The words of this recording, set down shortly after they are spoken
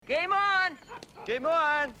Game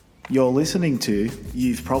on! You're listening to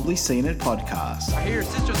You've Probably Seen It podcast. I hear your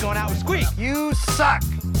sister's going out with Squeak. You suck,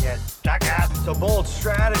 you jackass. It's a bold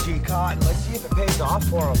strategy, Cotton. Let's see if it pays off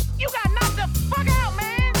for him. You got knocked the fuck out,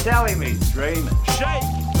 man! Telling me, dreaming. Shake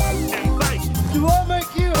and bake. Do I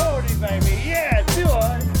make you horny, baby? Yeah, do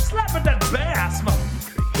I? Slap at that bass,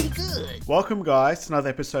 man. Welcome, guys, to another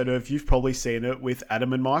episode of You've Probably Seen It with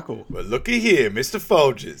Adam and Michael. Well, looky here, Mr.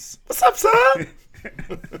 Folgers. What's up, son?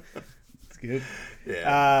 It's good.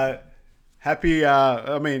 Yeah. Happy,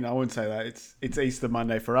 I wouldn't say that. It's Easter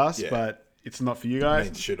Monday for us, Yeah. but it's not for you guys.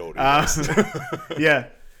 Means shit all to you guys.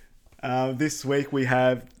 Yeah. This week we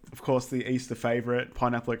have, of course, the Easter favourite,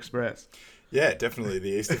 Pineapple Express. Yeah, definitely the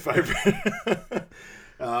Easter favourite.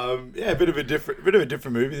 A bit of a different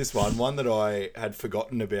movie. This one that I had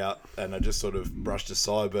forgotten about, and I just sort of brushed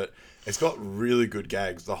aside. But it's got really good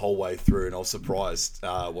gags the whole way through, and I was surprised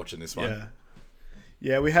watching this one.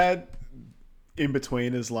 Yeah. We had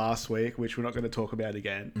in-betweeners last week, which we're not going to talk about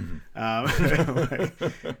again.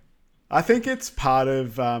 I think it's part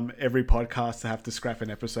of every podcast to have to scrap an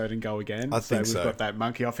episode and go again. I think so. We've got that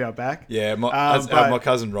monkey off our back. Yeah, our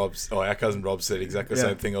cousin Rob said exactly the Yeah.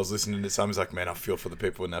 same thing. I was listening to some. He's like, "Man, I feel for the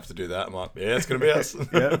people who have to do that." I'm like, "Yeah, it's going to be us."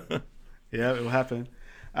 Yeah, it will happen.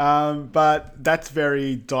 But that's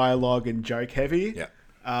very dialogue and joke heavy. Yeah.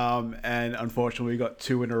 And unfortunately, we got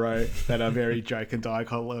two in a row that are very joke and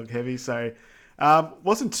dialogue heavy. So,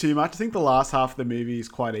 wasn't too much. I think the last half of the movie is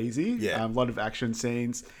quite easy. Yeah. A lot of action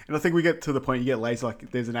scenes, and I think we get to the point you get lazy. Like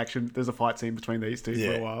there's a fight scene between these two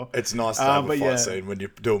for a while. It's nice to have a fight scene when you're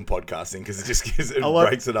doing podcasting because it just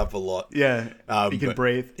breaks it up a lot. Yeah, you can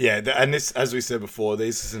breathe. Yeah, and this, as we said before,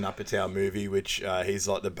 this is an Upper Town movie, which he's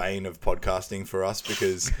like the bane of podcasting for us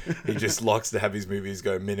because he just likes to have his movies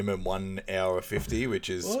go minimum 1 hour 50, which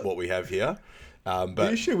is what we have here. But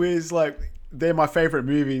The issue is they're my favorite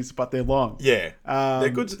movies, but they're long. Yeah, they're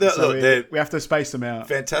good. We have to space them out.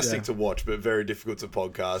 Fantastic to watch, but very difficult to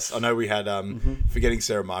podcast. I know we had Forgetting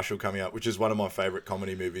Sarah Marshall coming up, which is one of my favourite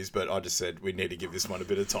comedy movies, but I just said we need to give this one a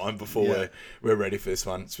bit of time before we're ready for this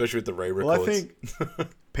one, especially with the re-records. Well, I think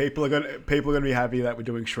people are going to be happy that we're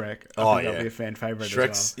doing Shrek. I think that'll be a fan favourite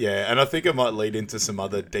Shrek's, as well. Yeah, and I think it might lead into some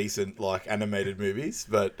other decent animated movies,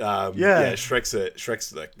 but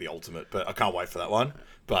Shrek's like the ultimate. But I can't wait for that one.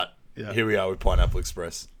 But here we are with Pineapple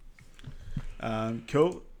Express.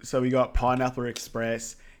 Cool. So we got Pineapple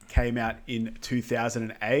Express, came out in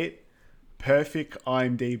 2008. Perfect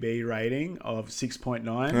IMDb rating of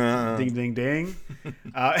 6.9. Ding, ding, ding.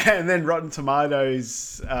 And then Rotten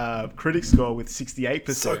Tomatoes critic score with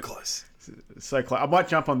 68%. So close. So close. I might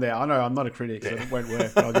jump on there. I know I'm not a critic, so it won't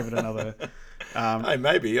work, but I'll give it another... hey,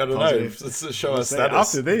 maybe. I don't positive. know. Let's show our see. status.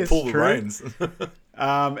 After this, pull the true. reins.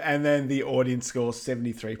 And then the audience score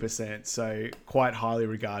 73%, so quite highly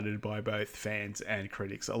regarded by both fans and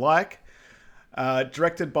critics alike.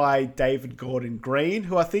 Directed by David Gordon Green,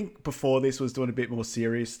 who I think before this was doing a bit more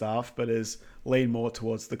serious stuff, but has leaned more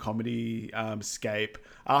towards the comedy scape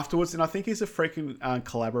afterwards. And I think he's a freaking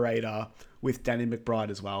collaborator with Danny McBride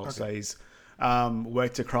as well. Okay. So he's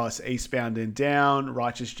worked across Eastbound and Down,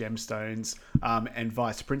 Righteous Gemstones, and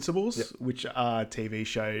Vice Principals, which are TV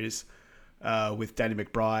shows with Danny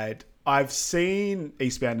McBride. I've seen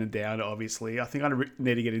Eastbound and Down, obviously. I think I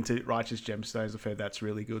need to get into Righteous Gemstones. I've heard that's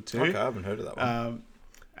really good too. Okay, I haven't heard of that one.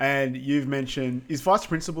 And you've mentioned... Is Vice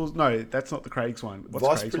Principals... No, that's not the Craig's one. What's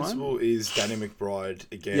Vice Craig's Principal one? is Danny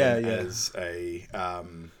McBride again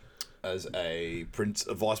as a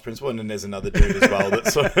vice principal, and then there's another dude as well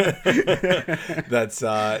that's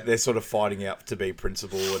they're sort of fighting out to be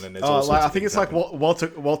principal, and then there's I think it's like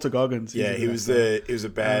Walter Goggins. Yeah, he was a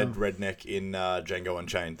bad redneck in Django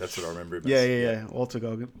Unchained. That's what I remember him as. Yeah.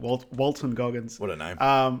 Walton Goggins. What a name.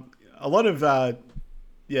 A lot of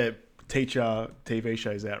teacher TV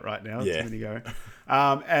shows out right now. Yeah. It's go.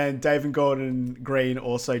 And David Gordon Green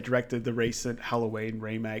also directed the recent Halloween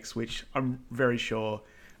remakes, which I'm very sure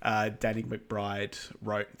Danny McBride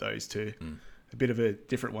wrote those two. A bit of a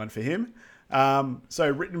different one for him. So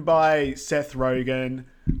written by Seth Rogen,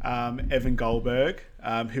 Evan Goldberg,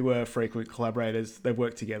 who were frequent collaborators. They've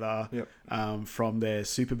worked together from their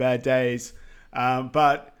Superbad days.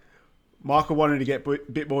 But Michael wanted to get a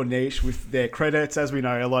bit more niche with their credits. As we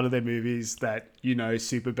know, a lot of their movies that,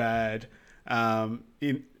 Superbad,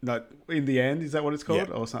 in the end, is that what it's called?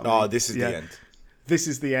 Or something? Oh, This is the End. This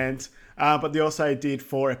is the end. But they also did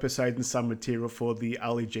 4 episodes and some material for the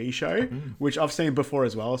Ali G show, which I've seen before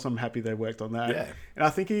as well. So I'm happy they worked on that. Yeah. And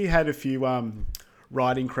I think he had a few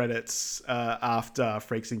writing credits after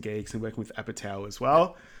Freaks and Geeks and working with Apatow as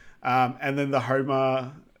well. And then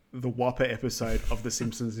the Whopper episode of The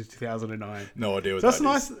Simpsons in 2009. No idea what so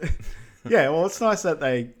that is. Yeah, well, it's nice that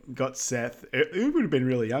they got Seth. It would have been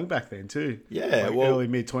really young back then too. Yeah, like well, early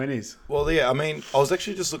mid-20s. Well, yeah, I mean, I was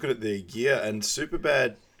actually just looking at the year, and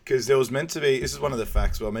Superbad, because there was meant to be, this is one of the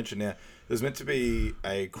facts I'll mention now, there's meant to be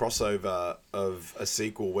a crossover of a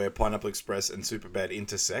sequel where Pineapple Express and Superbad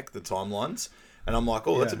intersect the timelines, and I'm like,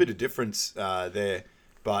 oh, that's a bit of difference there,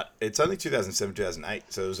 but it's only 2007, 2008,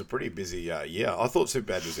 so it was a pretty busy year. I thought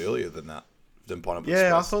Superbad was earlier than that, than Pineapple Express.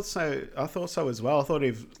 Yeah, I thought so as well. I thought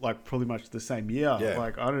it was like pretty much the same year. Yeah.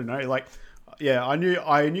 Like, I don't know, like, yeah, I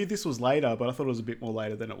knew this was later, but I thought it was a bit more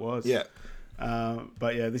later than it was. Yeah.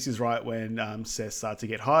 But yeah, this is right when Seth started to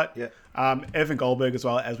get hot. Yeah. Evan Goldberg, as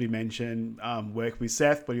well, as we mentioned, worked with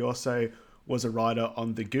Seth, but he also was a writer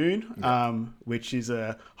on The Goon, which is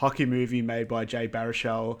a hockey movie made by Jay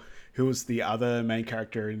Baruchel, who was the other main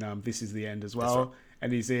character in This Is the End as well. Right.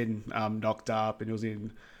 And he's in Knocked Up, and he was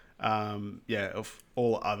in of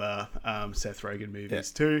all other Seth Rogen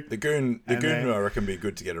movies too. The Goon, I reckon, be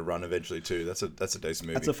good to get a run eventually too. That's a decent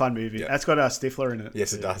movie. That's a fun movie. Yeah. That's got Stifler in it.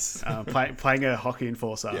 Yes, it does. Playing a hockey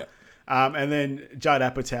enforcer. Yeah. And then Judd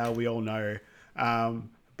Apatow, we all know,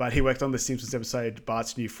 but he worked on the Simpsons episode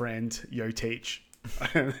Bart's New Friend, Yo Teach.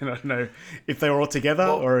 I don't know if they were all together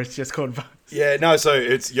or it's just called. Yeah, no. So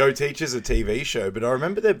it's Yo Teach is a TV show, but I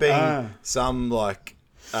remember there being some like.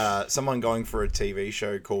 Someone going for a TV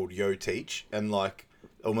show called Yo Teach, and like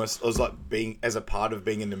almost it was like being as a part of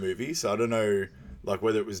being in the movie. So I don't know, like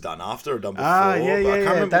whether it was done after or done before. I can't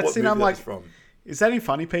remember That's what movie I'm like, from. Is that in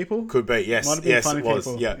Funny People? Could be, yes. Might have been Funny it was.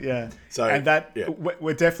 People. Yeah. So and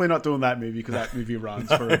we're definitely not doing that movie because that movie runs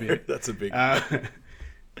for a bit. That's a big. And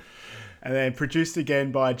then produced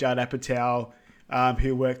again by Judd Apatow,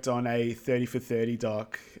 who worked on a 30 for 30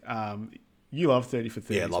 doc. You love 30 for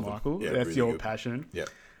 30, Michael. Yeah, that's really your good. passion. Yeah.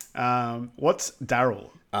 What's Daryl?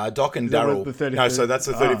 Doc and Daryl. No, so that's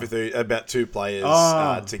a 30 for 30, about two players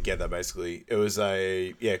together, basically. It was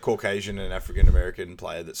a Caucasian and African American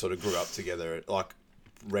player that sort of grew up together, like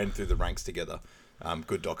ran through the ranks together.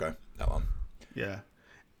 Good doco, that one. Yeah.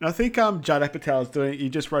 And I think Judd Apatow he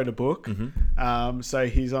just wrote a book. Mm-hmm. So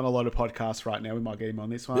he's on a lot of podcasts right now. We might get him on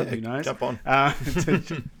this one. Who knows? Jump on.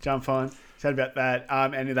 Jump on. Chat about that.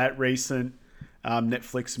 And in that recent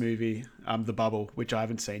Netflix movie, The Bubble, which I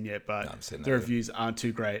haven't seen yet, but the reviews aren't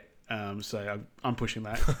too great. So I'm pushing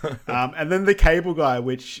that. And then The Cable Guy,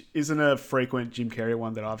 which isn't a frequent Jim Carrey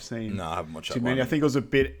one that I've seen. No, I haven't watched too that many. one. I think it was a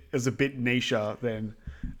bit nicher than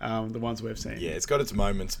the ones we've seen. Yeah, it's got its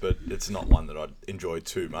moments, but it's not one that I'd enjoy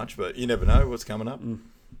too much. But you never know what's coming up.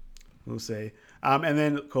 We'll see. And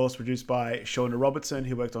then, of course, produced by Shauna Robertson,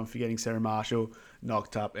 who worked on Forgetting Sarah Marshall,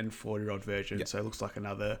 Knocked Up, and 40-Year-Old Virgin. Yep. So it looks like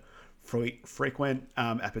another frequent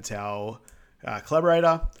Apatow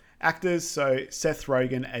collaborator. Actors, so Seth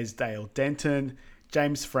Rogen as Dale Denton,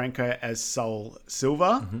 James Franco as Sol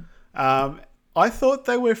Silver. Mm-hmm. I thought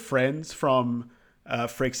they were friends from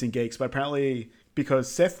Freaks and Geeks, but apparently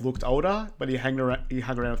because Seth looked older, but he hung around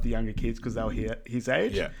with the younger kids because they were his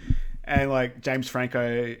age. Yeah. And like James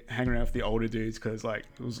Franco hanging around with the older dudes because like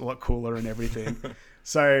it was a lot cooler and everything.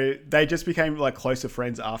 So they just became like closer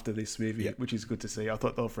friends after this movie, which is good to see. I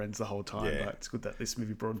thought they were friends the whole time, but it's good that this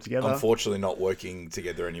movie brought them together. Unfortunately, not working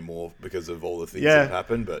together anymore because of all the things that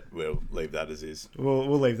happened, but we'll leave that as is.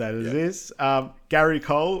 We'll leave that as is. Gary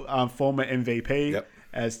Cole, former MVP,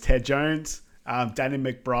 as Ted Jones. Danny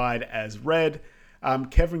McBride as Red.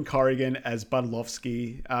 Kevin Corrigan as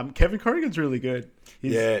Budlowski. Kevin Corrigan's really good.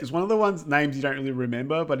 He's one of the names you don't really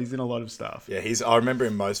remember, but he's in a lot of stuff. Yeah, I remember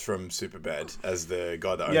him most from Superbad as the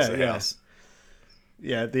guy that owns the house.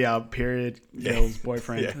 Yeah, the period girl's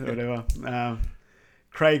boyfriend or whatever.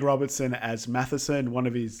 Craig Robertson as Matheson, one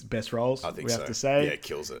of his best roles, I think we have to say. Yeah,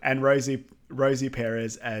 kills it. And Rosie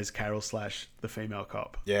Perez as Carol / the female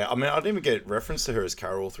cop. Yeah, I mean, I didn't even get reference to her as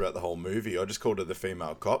Carol throughout the whole movie. I just called her the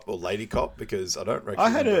female cop or lady cop because I don't reckon. I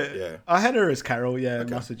had her as Carol. Yeah,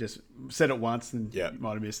 okay. Must have just said it once and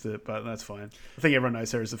might have missed it, but that's fine. I think everyone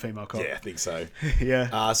knows her as the female cop. Yeah, I think so.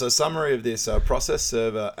 Yeah. So summary of this: process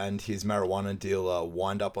server and his marijuana dealer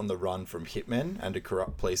wind up on the run from hitmen and a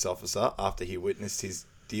corrupt police officer after he witnessed his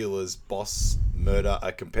dealer's boss murder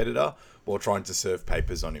a competitor while trying to serve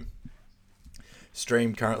papers on him.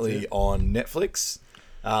 Streamed currently on Netflix.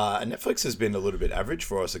 Netflix has been a little bit average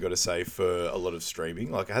for us, I got to say, for a lot of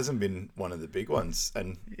streaming. Like, it hasn't been one of the big ones.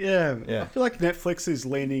 And I feel like Netflix is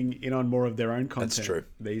leaning in on more of their own content. That's true.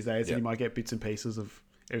 These days, and you might get bits and pieces of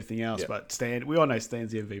everything else. But we all know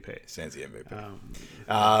Stan's the MVP. Stan's the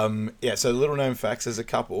MVP. So little known facts. There's a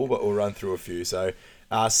couple, but we'll run through a few. So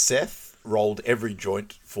Seth rolled every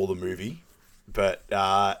joint for the movie, but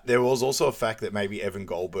there was also a fact that maybe Evan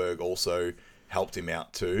Goldberg also helped him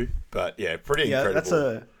out too. But pretty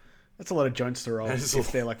incredible. That's a lot of joints to roll That is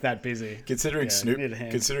if they're like that busy. Considering Yeah, need a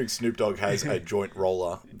hand. Snoop Dogg has a joint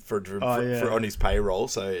roller for on his payroll,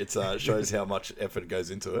 so it shows how much effort goes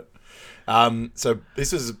into it. So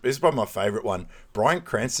this is probably my favourite one. Bryan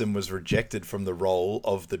Cranston was rejected from the role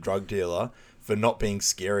of the drug dealer for not being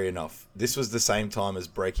scary enough. This was the same time as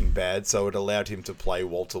Breaking Bad, so it allowed him to play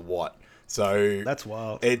Walter White. So That's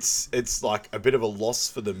wild. It's like a bit of a loss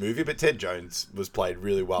for the movie, but Ted Jones was played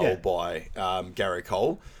really well by Gary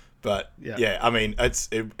Cole. But yeah, I mean, it's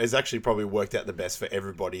actually probably worked out the best for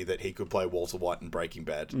everybody that he could play Walter White in Breaking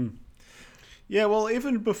Bad. Yeah, well,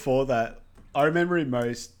 even before that, I remember him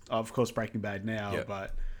most, of course, Breaking Bad now,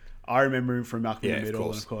 but I remember him from Malcolm in the Middle,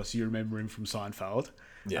 and of course, you remember him from Seinfeld.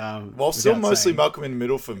 Yeah, well, still mostly Malcolm in the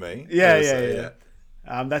Middle for me. Yeah.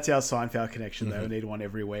 That's our Seinfeld connection, though. We need one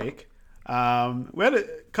every week. We had a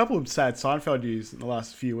couple of sad Seinfeld news in the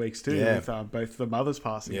last few weeks too, with both the mothers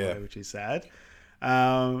passing away, which is sad.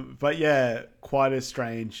 But yeah, quite a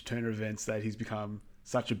strange turn of events that he's become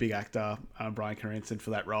such a big actor, Bryan Cranston,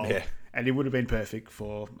 for that role. Yeah. And he would have been perfect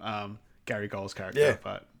for Gary Cole's character. Yeah.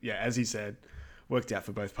 But yeah, as he said, worked out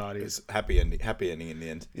for both parties. Happy ending in the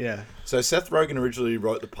end. Yeah. So Seth Rogen originally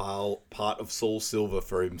wrote the part of Saul Silver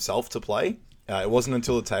for himself to play. It wasn't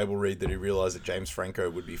until the table read that he realised that James Franco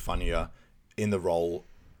would be funnier in the role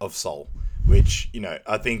of Saul, which,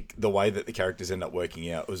 I think the way that the characters end up working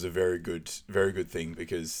out was a very good thing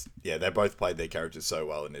because, they both played their characters so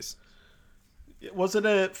well in this. Was it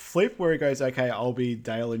a flip where he goes, okay, I'll be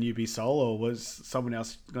Dale and you be Saul, or was someone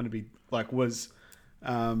else going to be, was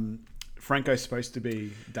Franco supposed to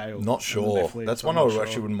be Dale? Not sure. That's one I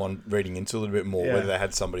actually wouldn't mind reading into a little bit more, whether they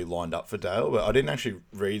had somebody lined up for Dale, but I didn't actually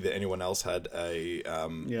read that anyone else had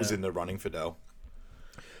was in the running for Dale.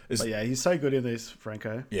 But yeah, he's so good in this,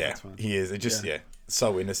 Franco. Yeah, he is. It just,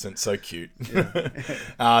 so innocent, so cute.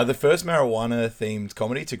 Yeah. The first marijuana-themed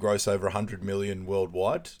comedy to gross over 100 million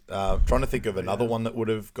worldwide. Trying to think of another one that would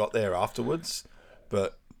have got there afterwards,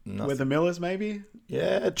 but nothing. With the Millers, maybe?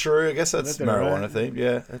 Yeah, true. I guess that's marijuana-themed.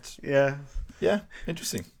 Yeah, Yeah,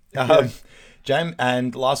 interesting. James,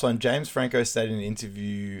 and last one, James Franco stated in an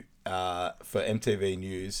interview for MTV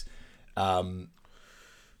News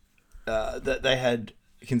that they had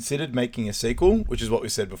considered making a sequel, which is what we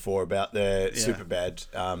said before about the Superbad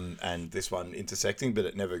and this one intersecting, but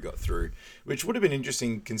it never got through, which would have been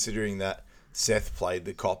interesting considering that Seth played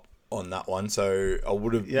the cop on that one. So I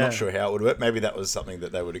would have not sure how it would have worked. Maybe that was something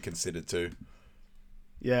that they would have considered too.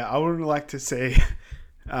 Yeah, I would like to see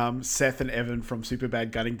Seth and Evan from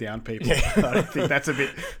Superbad gunning down people. I don't think that's a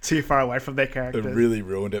bit too far away from their characters. It really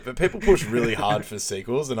ruined it. But people push really hard for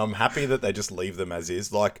sequels, and I'm happy that they just leave them as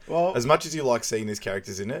is. As much as you like seeing these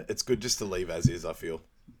characters in it, it's good just to leave as is, I feel.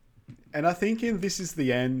 And I think in This Is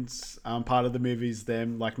the End, part of the movie is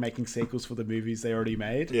them making sequels for the movies they already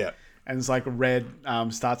made. Yeah. And it's Red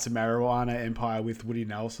starts a marijuana empire with Woody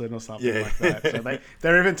Nelson or something like that. So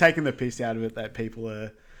they're even taking the piss out of it that people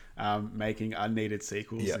are making unneeded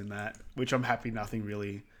sequels in that, which I'm happy nothing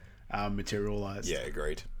really materialized. Yeah,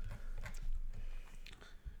 agreed.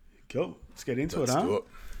 Cool. Let's get into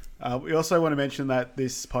it. We also want to mention that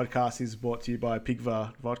this podcast is brought to you by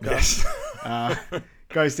Pigva Vodka. Yes.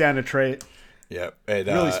 Goes down a treat. Yeah, it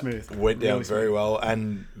really smooth. Went down very well,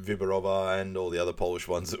 and Viborova and all the other Polish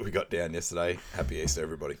ones that we got down yesterday. Happy Easter,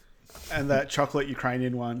 everybody. And that chocolate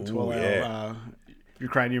Ukrainian one to all our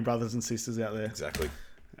Ukrainian brothers and sisters out there. Exactly.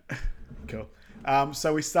 Cool.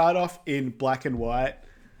 So we start off in black and white.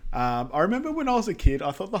 I remember when I was a kid,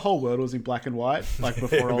 I thought the whole world was in black and white,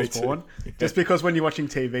 before I was born. Just because when you're watching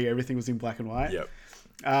TV, everything was in black and white. Yep.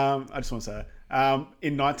 I just want to say,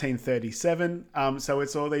 in 1937, so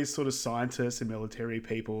it's all these sort of scientists and military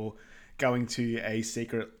people going to a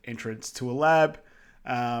secret entrance to a lab,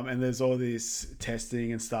 and there's all this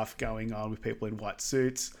testing and stuff going on with people in white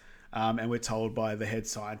suits, and we're told by the head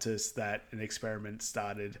scientist that an experiment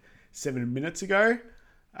started 7 minutes ago,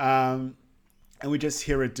 and we just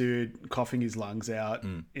hear a dude coughing his lungs out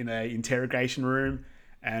in an interrogation room.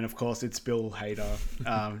 And of course, it's Bill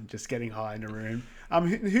Hader, just getting high in a room.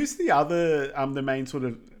 Who's the other, the main sort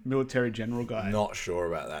of military general guy? Not sure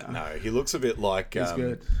about that. No, he looks a bit like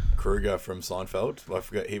Kruger from Seinfeld. I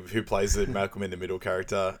forget who plays the Malcolm in the Middle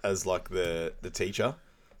character as the teacher.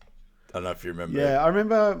 I don't know if you remember. Yeah, I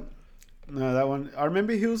remember. No, that one. I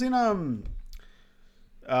remember he was in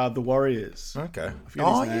The Warriors. Okay.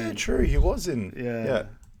 Oh yeah, true. He was in. Yeah.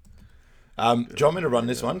 Do you want me to run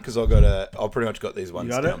this one? Because I've pretty much got these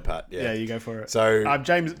ones down pat. Yeah, you go for it. So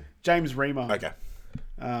James Remar. Okay.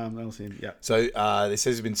 That was him. Yeah. So it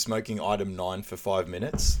says he's been smoking item 9 for 5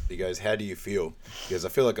 minutes. He goes, "How do you feel?" He goes, "I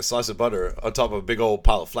feel like a slice of butter on top of a big old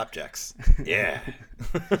pile of flapjacks." Yeah.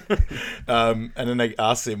 And then they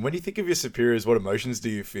ask him, "When you think of your superiors, what emotions do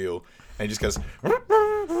you feel?" And he just goes,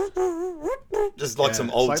 just like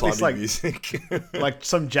some old timey music. Like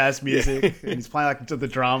some jazz music, and he's playing like to the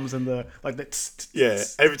drums and the like. Yeah.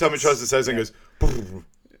 Every time he tries to say something, he goes,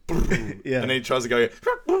 Yeah. and then he tries to go,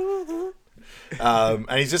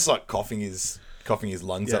 and he's just like coughing his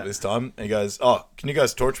lungs up this time. And he goes, "Oh, can you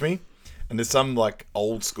guys torch me?" And there's some like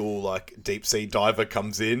old school like deep sea diver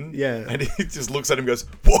comes in, and he just looks at him and goes,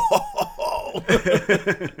 "Whoa!"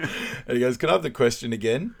 And he goes, "Can I have the question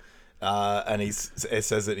again?" And he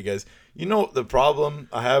says it. He goes, "You know the problem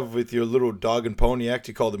I have with your little dog and pony act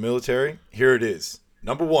you call the military? Here it is.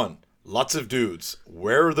 Number 1, lots of dudes.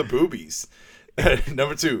 Where are the boobies?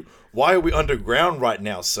 Number 2, why are we underground right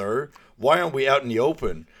now, sir? Why aren't we out in the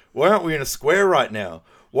open? Why aren't we in a square right now?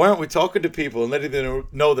 Why aren't we talking to people and letting them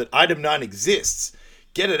know that item 9 exists?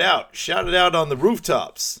 Get it out. Shout it out on the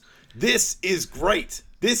rooftops. This is great.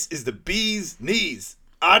 This is the bee's knees.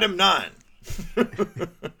 Item 9.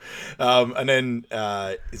 And then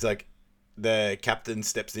he's like, the captain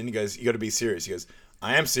steps in. He goes, "You got to be serious." He goes,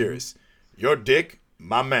 "I am serious. Your dick,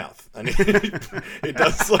 my mouth." And he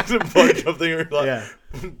does like the blowjob thing where he like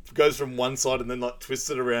goes from one side and then like twists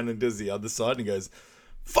it around and does the other side and goes,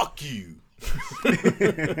 "Fuck you."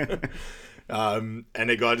 And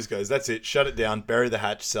the guy just goes, "That's it. Shut it down. Bury the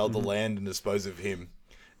hatch. Sell the land and dispose of him."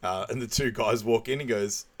 And the two guys walk in and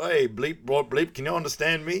goes, "Hey, bleep, bleep, can you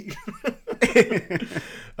understand me?"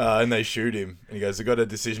 And they shoot him. And he goes, "I got a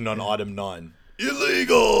decision on item 9.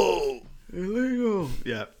 Illegal!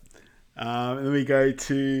 Yeah. And then we go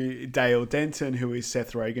to Dale Denton, who is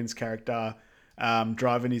Seth Rogen's character,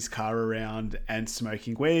 driving his car around and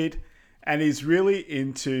smoking weed. And he's really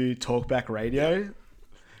into talkback radio.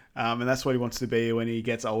 And that's what he wants to be when he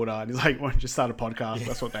gets older. And he's like, "Why don't you just start a podcast?"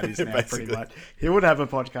 That's what that is now, pretty much. He would have a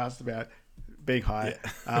podcast about being high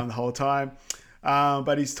the whole time.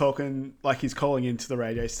 But he's talking, like he's calling into the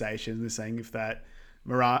radio station and saying if that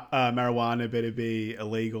marijuana better be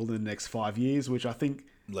illegal in the next 5 years, which I think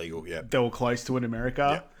legal, they were close to in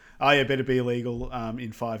America. Better be illegal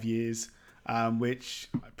in 5 years, which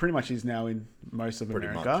pretty much is now in most of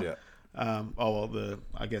America.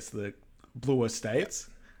 I guess the bluer states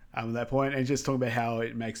at that point, and just talking about how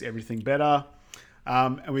it makes everything better.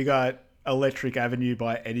 And we got Electric Avenue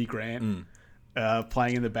by Eddie Grant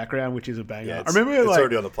playing in the background, which is a banger. Yeah, I remember it's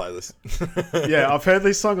already on the playlist. Yeah, I've heard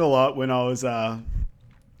this song a lot when I was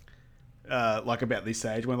like about this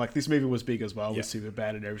age, when like this movie was big as well, was super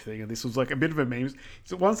bad and everything, and this was like a bit of a meme.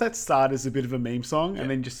 So once that started as a bit of a meme song and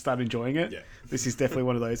then just start enjoying it, this is definitely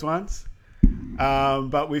one of those ones.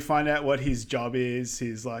 But we find out what his job is.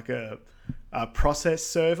 He's like a process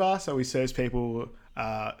server, so he serves people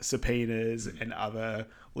subpoenas and other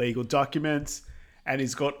legal documents, and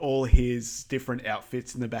he's got all his different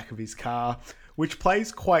outfits in the back of his car, which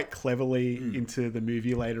plays quite cleverly into the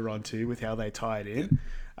movie later on too, with how they tie it in.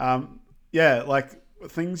 Like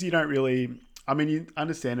things you don't really... I mean, you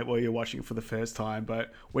understand it while you're watching it for the first time,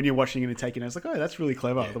 but when you're watching it and taking it, it's like, oh, that's really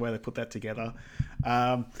clever, the way they put that together.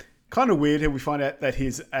 Kind of weird how we find out that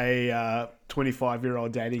he's a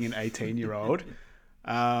 25-year-old dating an 18-year-old.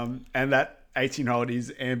 And that 18-year-old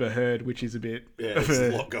is Amber Heard, which is a bit of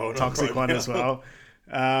a toxic one as well.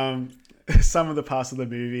 Some of the parts of the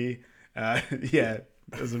movie,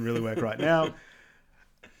 doesn't really work right now.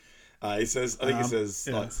 He says, like,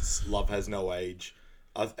 love has no age.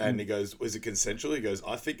 And he goes, "Was it consensual?" He goes,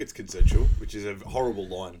 "I think it's consensual," which is a horrible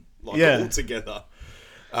line, altogether.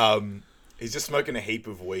 He's just smoking a heap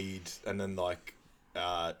of weed and then like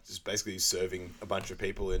just basically serving a bunch of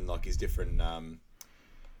people in like his different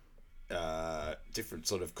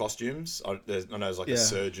sort of costumes. I know there's like a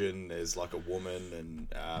surgeon, there's like a woman,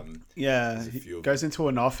 and he goes into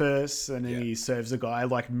an office and then he serves a guy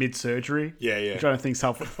like mid-surgery. Which I don't think's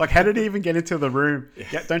helpful. Like, how did he even get into the room?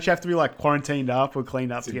 Don't you have to be like quarantined up or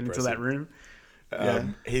cleaned up to get into that room?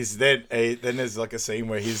 He's then there's like a scene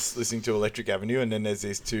where he's listening to Electric Avenue, and then there's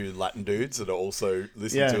these two Latin dudes that are also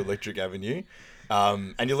listening to Electric Avenue,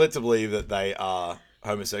 and you're led to believe that they are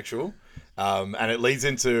homosexual. And it leads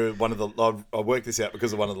into one of the... I worked this out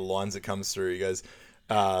because of one of the lines that comes through. He goes,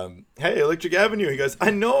 "Hey, Electric Avenue." He goes,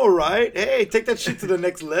 "I know, right? Hey, take that shit to the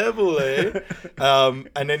next level, eh?"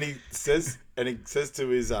 And then he says to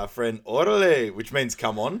his friend, "Orale," which means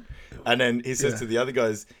 "come on." And then he says to the other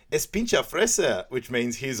guys, "Es pincha fresa," which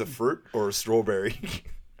means here's a fruit or a strawberry.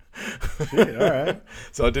 Shit, all right.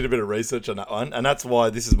 So I did a bit of research on that one, and that's why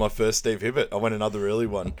this is my first Steve Hibbert. I went another early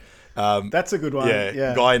one. That's a good one.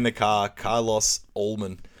 Yeah. Guy in the car, Carlos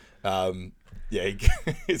Ullman.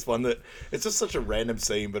 It's one that it's just such a random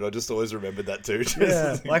scene, but I just always remembered that too.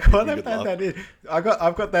 Yeah, like what they found that in. I've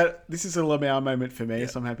got that. This is a Lamau moment for me,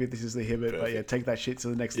 so I'm happy this is the Hibbert. Perfect. But yeah, take that shit to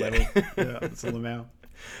the next level. Yeah, it's a Lamau.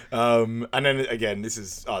 And then again, this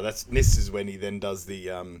is when he then does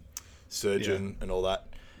the surgeon and all that.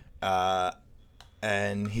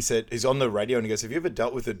 And he said he's on the radio and he goes, "Have you ever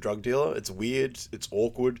dealt with a drug dealer? It's weird. It's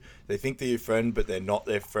awkward. They think they're your friend, but they're not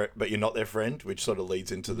their friend. But you're not their friend," which sort of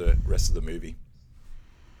leads into the rest of the movie.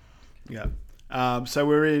 Yeah. So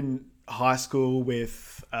we're in high school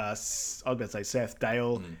with I was about to say Seth,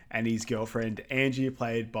 Dale, and his girlfriend Angie,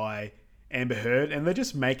 played by Amber Heard, and they're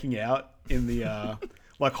just making out in the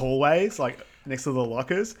like hallways, like next to the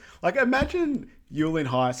lockers. Like imagine you're in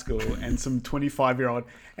high school and some 25-year-old,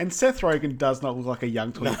 and Seth Rogen does not look like a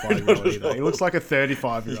young 25-year-old either. He looks like a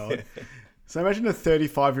 35-year-old. Yeah. So imagine a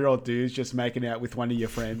 35-year-old dude's just making out with one of your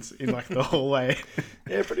friends in like the hallway.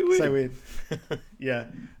 Yeah, pretty weird. So weird. Yeah.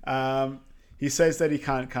 He says that he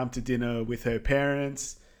can't come to dinner with her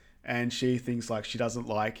parents, and she thinks like she doesn't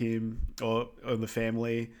like him or the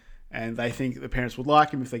family, and they think the parents would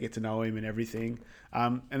like him if they get to know him and everything.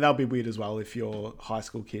 And that'll be weird as well if your high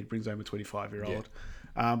school kid brings home a 25-year-old.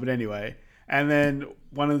 Yeah. But anyway, and then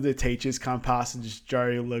one of the teachers come past, and just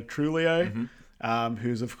Joe Latrulio,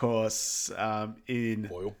 who's of course in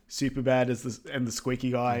Boyle. Superbad as the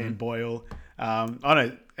squeaky guy in Boyle. He's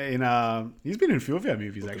been in a few of our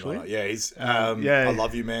movies actually. Yeah, he's I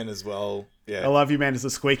Love You Man as well. Yeah, I Love You Man is the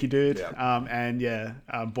squeaky dude. Yeah.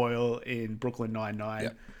 Boyle in Brooklyn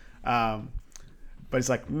Nine-Nine. Yeah. But it's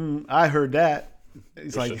like, I heard that.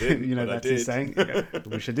 He's Wish like, I didn't, but that's I his did. saying.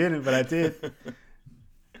 Wish I didn't, but I did.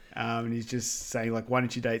 And he's just saying like, why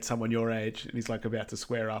don't you date someone your age? And he's like about to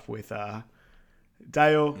square up with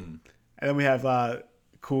Dale. And then we have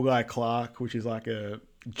cool guy Clark, which is like a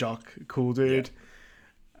jock, cool dude.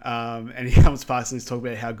 Yeah. And he comes past and he's talking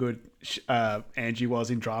about how good Angie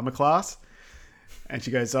was in drama class. And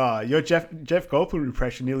she goes, "Oh, your Jeff Goldblum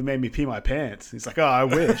impression nearly made me pee my pants." He's like, "Oh, I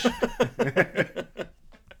wish."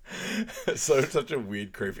 So such a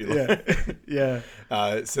weird, creepy line. Yeah.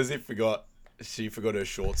 It says she forgot her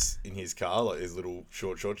shorts in his car, like his little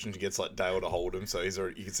short shorts, and she gets like Dale to hold him, so he's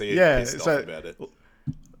already, you can see he's pissed off about it.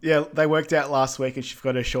 Yeah, they worked out last week, and she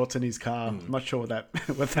forgot her shorts in his car. I'm not sure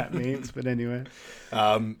what that means, but anyway.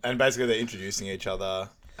 And basically they're introducing each other,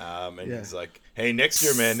 and he's like, "Hey, next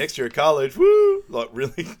year, man, next year at college, woo!" Like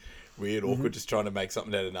really weird, awkward, just trying to make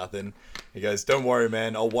something out of nothing. He goes, "Don't worry,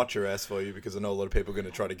 man, I'll watch your ass for you because I know a lot of people are going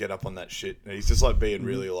to try to get up on that shit." And he's just like being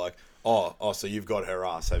really like, oh, so you've got her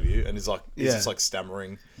ass, have you? And he's just like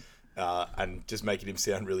stammering, and just making him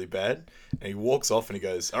sound really bad. And he walks off and he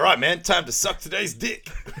goes, "All right, man, time to suck today's dick."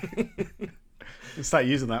 I'll start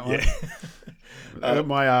using that one. Yeah. I got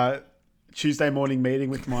my Tuesday morning meeting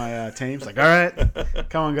with my teams. Like, all right,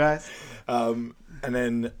 come on, guys. And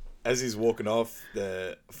then as he's walking off,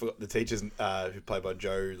 the teacher's who played by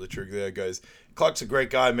Joe Latruglia goes, "Clark's a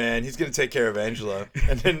great guy, man. He's going to take care of Angela."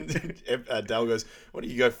 And then Dale goes, "Why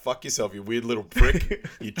don't you go fuck yourself, you weird little prick,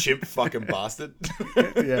 you chimp fucking bastard."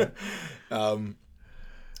 Yeah.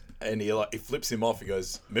 And he flips him off. He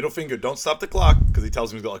goes, "Middle finger, don't stop the clock," because he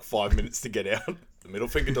tells him he's got like 5 minutes to get out. The middle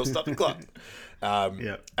finger, don't stop the clock.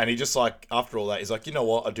 And he just like, after all that, he's like, "You know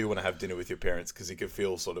what? I do want to have dinner with your parents," because he could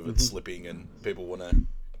feel sort of it slipping and people want to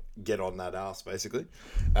get on that ass, basically.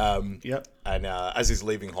 And as he's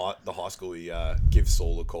leaving the high school, he gives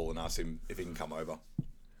Saul a call and asks him if he can come over.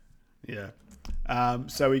 Yeah.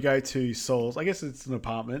 So we go to Saul's. I guess it's an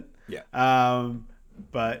apartment. Yeah.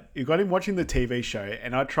 But you got him watching the TV show,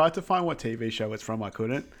 and I tried to find what TV show it's from. I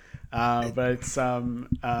couldn't. But it's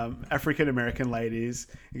African American ladies.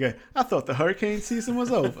 You go, "I thought the hurricane season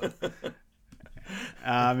was over."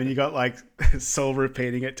 And you got like Saul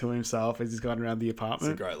repeating it to himself as he's going around the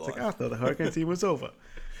apartment. It's a great line. It's like, "I thought the hurricane season was over."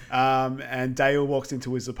 And Dale walks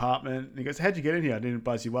into his apartment and he goes, "How'd you get in here? I didn't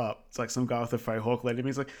buzz you up." It's like some guy with a faux hawk led him.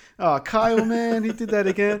 He's like, "Oh, Kyle, man, he did that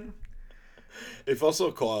again." If I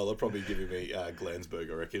saw Kyle, I'd probably give him a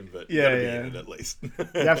Glansberg, I reckon. But Yeah, gotta be yeah. in it at least. You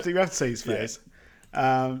have to see his face.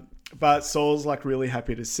 But Saul's like really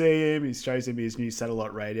happy to see him. He shows him his new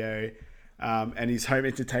satellite radio and his home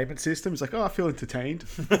entertainment system. He's like, "Oh, I feel entertained."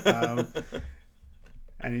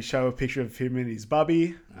 And he show a picture of him and his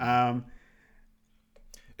bubby.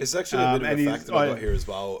 It's actually a bit of and a he's- fact that I got here as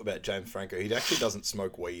well about James Franco. He actually doesn't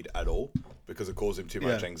smoke weed at all because it causes him too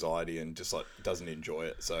much anxiety and just like doesn't enjoy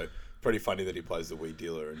it. So pretty funny that he plays the weed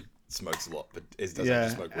dealer and smokes a lot, but doesn't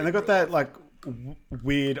actually smoke weed. And they got in real that like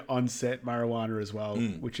weird on-set marijuana as well,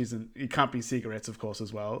 which isn't. It can't be cigarettes, of course,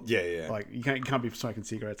 as well. Yeah. Like you can't be smoking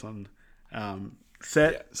cigarettes on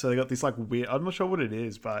set. Yeah. So they got this like weird. I'm not sure what it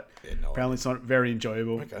is, but apparently it's not very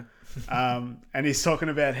enjoyable. Okay. And he's talking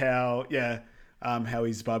about how how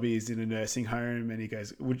his bubby is in a nursing home, and he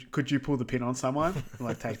goes, "Could you pull the pin on someone and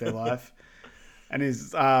like take their life?" And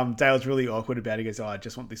his Dale's really awkward about it. He goes, "Oh, I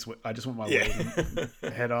just want my weed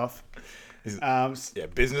and head off."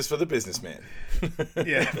 Business for the businessman.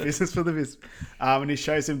 Business for the business. And he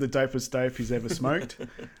shows him the dopest dope he's ever smoked.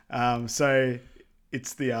 So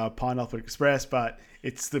it's the Pineapple Express, but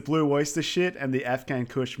it's the Blue Oyster shit, and the Afghan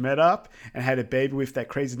Kush met up and had a baby with that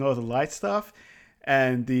crazy Northern Light stuff,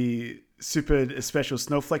 and the super special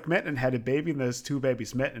Snowflake met and had a baby, and those two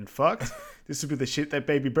babies met and fucked. This would be the shit that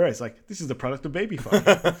baby births. Like, this is the product of baby fuck.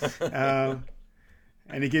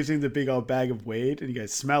 And he gives him the big old bag of weed, and he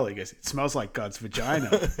goes, "Smell it." He goes, "It smells like God's vagina."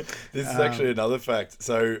 This is actually another fact.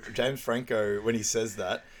 So James Franco, when he says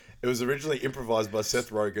that, it was originally improvised by Seth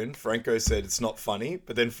Rogen. Franco said it's not funny,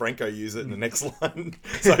 but then Franco used it in the next line,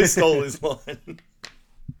 so he stole his line.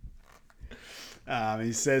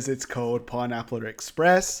 He says it's called Pineapple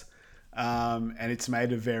Express, and it's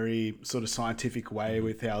made a very sort of scientific way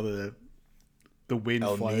with how the wind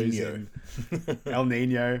flows in El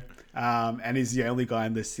Nino. And he's the only guy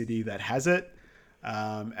in the city that has it.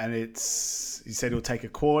 And he said he'll take a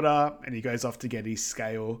quarter, and he goes off to get his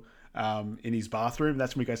scale in his bathroom.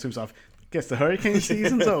 That's when he goes to himself, "Guess the hurricane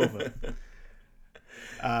season's over."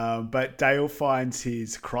 But Dale finds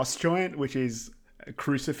his cross joint, which is a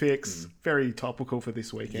crucifix, very topical for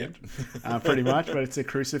this weekend, pretty much. But it's a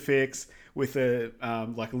crucifix with a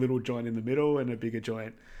like a little joint in the middle and a bigger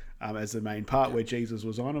joint as the main part where Jesus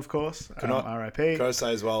was on, of course. R.I.P. Can I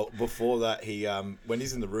say as well, before that, he when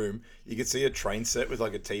he's in the room, you can see a train set with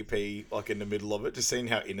like a TP like in the middle of it, just seeing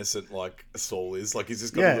how innocent like Saul is. Like, he's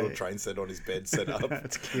just got a little train set on his bed set up.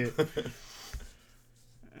 That's cute.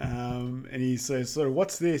 And he says, "So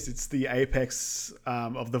what's this?" It's the apex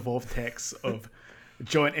of the Vortex of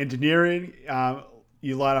joint engineering.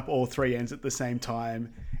 You light up all three ends at the same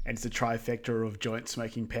time, and it's a trifecta of joint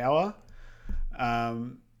smoking power.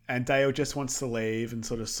 And Dale just wants to leave, and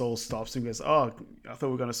sort of Saul stops and goes, "Oh, I thought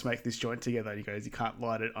we were going to smoke this joint together." And he goes, "He can't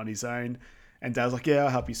light it on his own." And Dale's like, "Yeah, I'll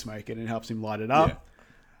help you smoke it," and helps him light it up.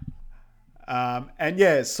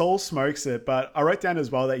 And Saul smokes it, but I wrote down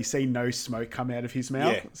as well that you see no smoke come out of his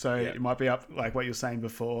mouth. It might be up like what you were saying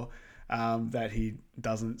before, that he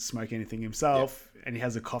doesn't smoke anything himself, and he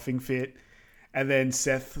has a coughing fit. And then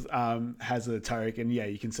Seth has a toke, and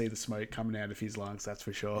you can see the smoke coming out of his lungs, that's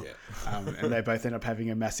for sure. And they both end up having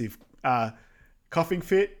a massive coughing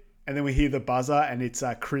fit. And then we hear the buzzer, and it's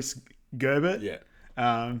Chris Gerbert,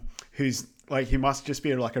 who's like, he must just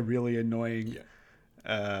be like a really annoying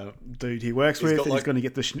dude he works with. And he's going to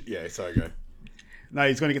get the go. No,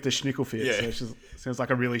 he's going to get the schnickel fit. So it just sounds like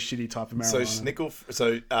a really shitty type of marijuana.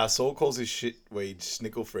 So Saul calls his shit weed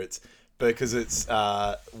schnickel fritz, because it's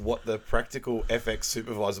what the practical FX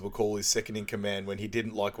supervisor will call his second in command when he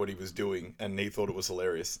didn't like what he was doing and he thought it was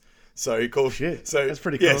hilarious. So he called shit. So that's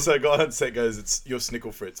pretty cool. Yeah, so guy on set goes, "It's your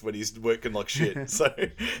schnickel fritz," when he's working like shit. So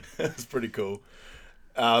that's pretty cool.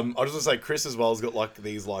 I just want to say Chris as well has got like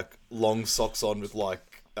these like long socks on with like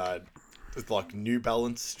New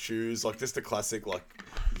Balance shoes, like just a classic like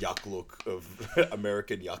yuck look of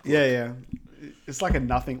American yuck look. Yeah. It's like a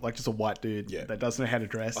nothing, like just a white dude that doesn't know how to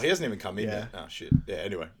dress. Oh, he hasn't even come in yet. Oh, shit. Yeah,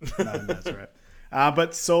 anyway. No, that's right.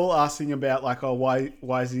 But Saul asking about, like, why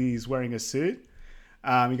is he wearing a suit?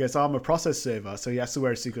 He goes, "I'm a process server." So he has to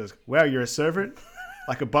wear a suit. He goes, "Wow, you're a servant?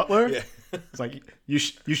 Like a butler?" Yeah. It's like, you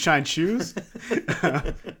shine shoes?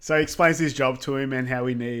 So he explains his job to him and how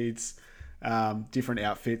he needs different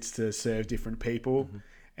outfits to serve different people. Mm-hmm.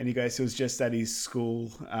 And he goes, it was just at his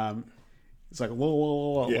school. It's like,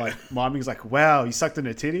 whoa, like miming. He's like, "Wow, you sucked in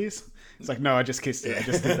her titties?" It's like, "No, I just kissed her. I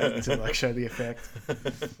just did that to like show the effect."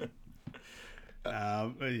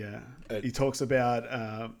 He talks about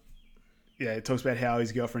how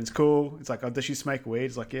his girlfriend's cool. It's like, "Oh, does she smoke weed?"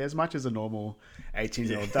 It's like, "Yeah, as much as a normal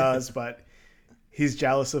 18-year-old does," but he's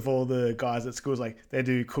jealous of all the guys at school. Like, they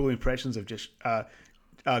do cool impressions of just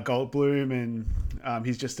Goldblum, and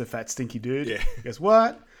he's just a fat stinky dude. Yeah. He goes,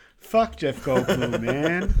 "What? Fuck Jeff Goldblum,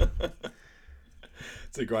 man."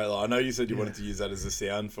 It's a great line. I know you said you wanted to use that as a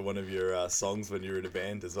sound for one of your songs when you were in a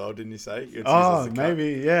band as well, didn't you say?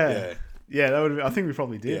 Maybe, yeah. Yeah, that would. I think we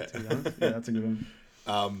probably did. Yeah. To be honest. Yeah, that's a good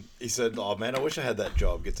one. He said, "Oh man, I wish I had that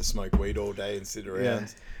job. Get to smoke weed all day and sit around." Yeah.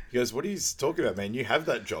 He goes, "What are you talking about, man? You have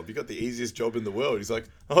that job. You got the easiest job in the world." He's like,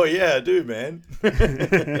 "Oh yeah, I do, man."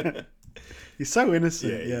 He's so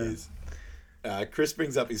innocent. Yeah, he is. Chris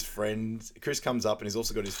brings up his friend. Chris comes up and he's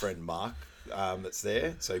also got his friend Mark that's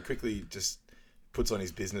there. So he quickly just puts on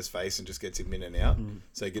his business face and just gets him in and out.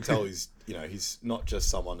 So you can tell he's not just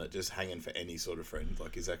someone that just hanging for any sort of friend.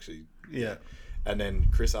 Like he's actually Yeah. And then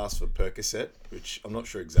Chris asks for Percocet, which I'm not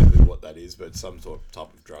sure exactly what that is, but some sort of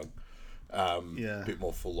type of drug. A bit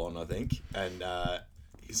more full on, I think. And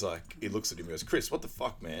he's like, he looks at him and goes, Chris, what the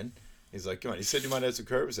fuck, man? He's like, come on, you said you might have some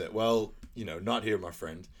Percocet. Well, not here, my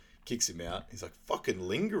friend. Kicks him out. He's like, fucking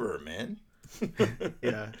lingerer, man.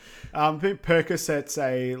 Yeah. I think Percocet's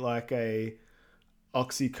a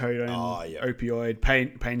oxycodone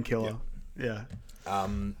opioid painkiller. Yeah.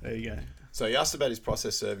 There you go. So he asked about his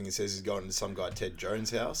process serving. He says he's going to some guy Ted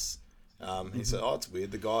Jones' house. He said, "Oh, it's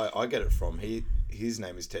weird. The guy I get it from, his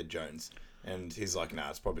name is Ted Jones." And he's like, "Nah,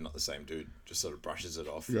 it's probably not the same dude." Just sort of brushes it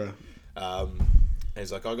off. Yeah. And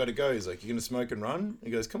he's like, "I got to go." He's like, "You gonna smoke and run?"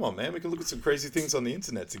 He goes, "Come on, man. We can look at some crazy things on the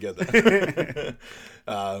internet together."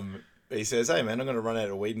 He says, "Hey, man, I'm going to run out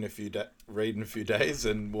of weed in a few days,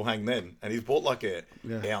 and we'll hang then." And he's bought like a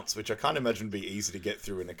ounce, which I can't imagine would be easy to get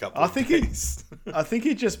through in a couple of days. I think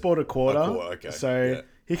he just bought a quarter. Okay. So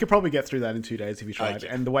he could probably get through that in 2 days if he tried. Okay.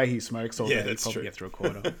 And the way he smokes all day, he'd that's probably true. get through a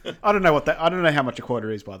quarter. I don't know how much a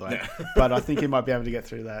quarter is, by the way. But I think he might be able to get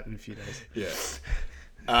through that in a few days. Yeah.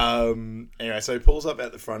 Anyway, so he pulls up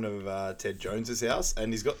at the front of Ted Jones's house,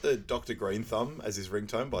 and he's got the Dr. Green Thumb as his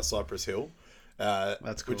ringtone by Cypress Hill.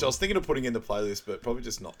 That's cool. Which I was thinking of putting in the playlist, but probably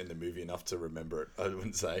just not in the movie enough to remember it, I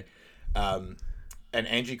wouldn't say. And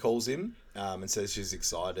Angie calls him and says she's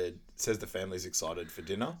excited, says the family's excited for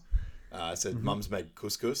dinner. Said Mum's made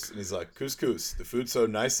couscous, and he's like, "Couscous, the food's so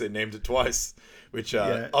nice they named it twice," which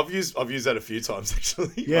I've used that a few times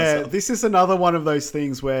actually. Yeah, myself. this is another one of those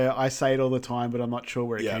things where I say it all the time, but I'm not sure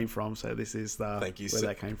where it came from. So this is Thank you, where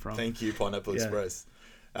that came from. Thank you, Pineapple Express.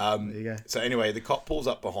 There you go. So anyway, the cop pulls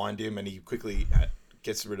up behind him and he quickly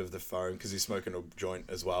gets rid of the phone because he's smoking a joint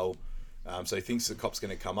as well. So he thinks the cop's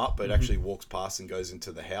going to come up, but actually walks past and goes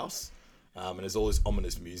into the house. And there's all this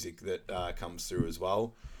ominous music that comes through as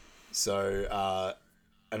well. So,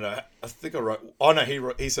 and I think I wrote,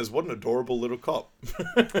 he says, "What an adorable little cop."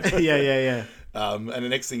 Yeah. And the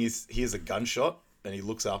next thing is he hears a gunshot and he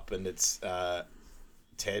looks up and it's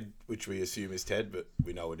Ted, which we assume is Ted, but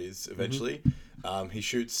we know it is eventually. He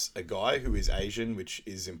shoots a guy who is Asian, which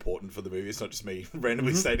is important for the movie. It's not just me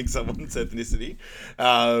randomly stating someone's ethnicity.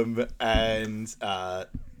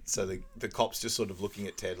 So the cop's just sort of looking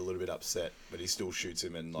at Ted a little bit upset, but he still shoots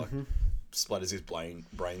him and splatters his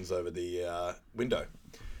brains over the window.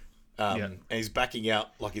 And he's backing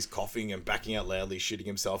out, like he's coughing and backing out loudly, shitting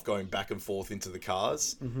himself, going back and forth into the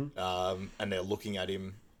cars. And they're looking at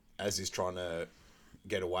him as he's trying to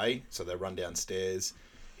get away. So they run downstairs.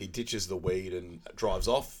 He ditches the weed and drives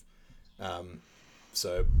off.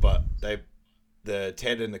 But the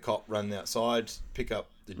Ted and the cop run outside, pick up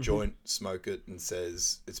the joint, smoke it, and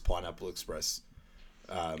says it's Pineapple Express.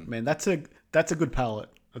 Man, that's a good palette.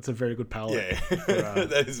 That's a very good palette. Yeah, for,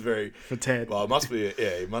 that is very for Ted. Well, it must be.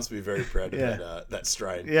 Yeah, he must be very proud of that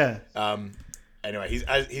strain. Yeah. Anyway,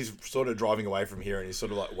 he's sort of driving away from here, and he's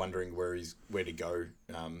sort of like wondering where to go.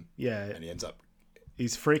 And he ends up.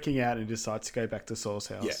 He's freaking out and decides to go back to Saul's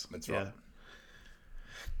house. Yeah, that's right.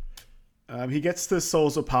 He gets to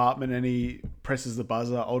Saul's apartment and he presses the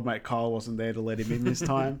buzzer. Old mate Kyle wasn't there to let him in this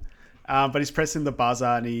time, but he's pressing the buzzer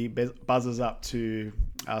and he buzzes up to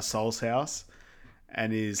Saul's house,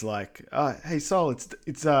 and he's like, "Oh, hey Saul, it's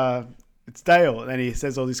Dale." And then he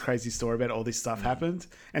says all this crazy story about all this stuff happened,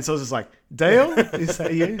 and Saul's just like, "Dale, is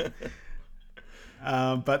that you?"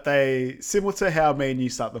 But they, similar to how me and you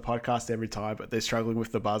start the podcast every time, but they're struggling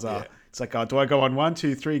with the buzzer. Yeah. It's like, do I go on 1,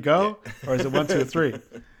 2, 3, go, or is it 1, 2, 3?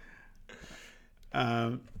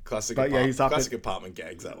 Classic apartment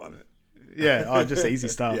gags, that one. Yeah, just easy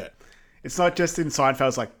stuff. Yeah. It's not just in Seinfeld.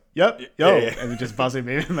 It's like, yep, yo, and they just buzz him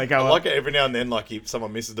in and they go. I like it every now and then. Like if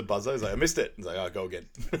someone misses the buzzer, he's like, "I missed it." He's like, "Oh, go again."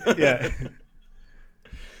 Yeah.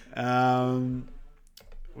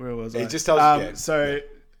 Where was I? He just tells you.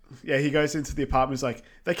 He goes into the apartment. He's like,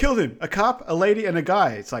 "They killed him. A cop, a lady, and a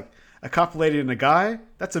guy." It's like, a cop, a lady, and a guy?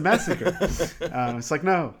 That's a massacre. It's like,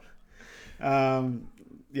 no.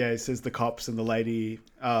 He says the cops and the lady,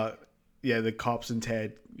 the cops and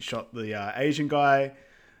Ted shot the Asian guy.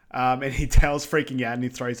 And he Dale's freaking out and he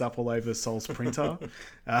throws up all over Saul's printer,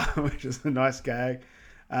 which is a nice gag.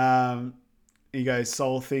 He goes,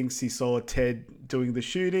 Saul thinks he saw Ted doing the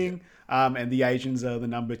shooting, and the Asians are the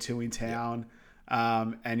number 2 in town.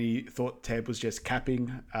 And he thought Ted was just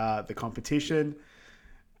capping the competition.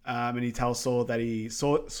 And he tells Saul that he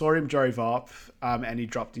saw him drove up and he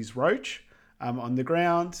dropped his roach. on the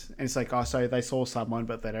ground, and it's like, oh, so they saw someone,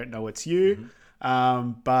 but they don't know it's you.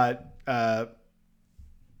 But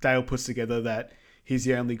Dale puts together that he's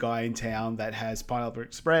the only guy in town that has Pineapple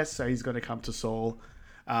Express, so he's going to come to Saul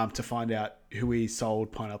to find out who he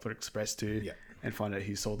sold Pineapple Express to, and find out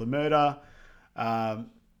who saw the murder.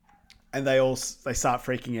 And they start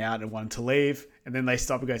freaking out and want to leave, and then they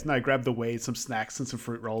stop and goes, no, grab the weed, some snacks, and some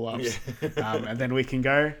fruit roll-ups, and then we can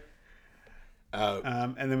go.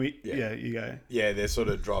 And then you go. Yeah, they're sort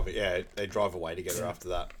of driving. Yeah, they drive away together after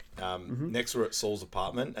that. Next, we're at Saul's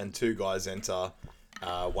apartment, and two guys enter.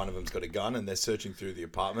 One of them's got a gun, and they're searching through the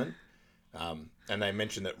apartment. And they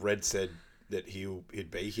mention that Red said that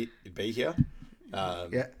he'd be here.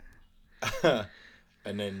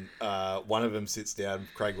 And then one of them sits down,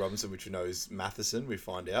 Craig Robinson, which we know is Matheson. We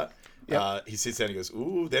find out. He sits down and goes,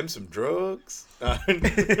 "Ooh, them some drugs."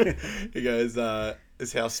 He goes,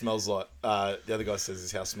 "This house smells like." The other guy says,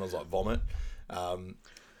 "This house smells like vomit." And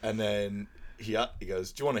then he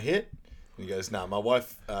goes, "Do you want a hit?" And he goes, "No, my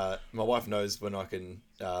wife knows when I'm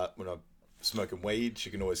smoking weed, she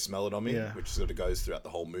can always smell it on me," which sort of goes throughout the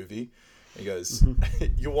whole movie. He goes,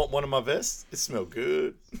 "You want one of my vests? It smell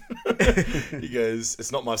good." He goes, "It's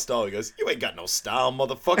not my style." He goes, "You ain't got no style,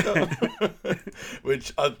 motherfucker."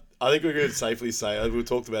 Which I think we could safely say, we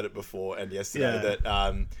talked about it before and yesterday,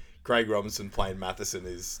 that Craig Robinson playing Matheson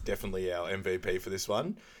is definitely our MVP for this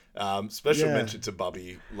one. Special mention to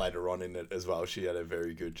Bubby later on in it as well. She had a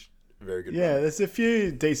very good run. There's a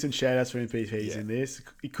few decent shout-outs for MVPs in this.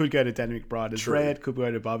 It could go to Danny McBride as Red, could go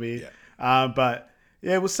to Bubby. But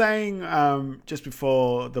we're saying just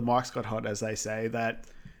before the mics got hot, as they say, that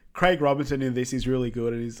Craig Robinson in this is really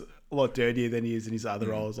good, and he's a lot dirtier than he is in his other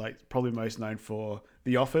roles, like probably most known for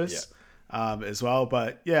The Office as well.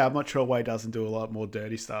 But I'm not sure why he doesn't do a lot more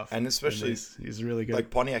dirty stuff. And especially, he's really good. Like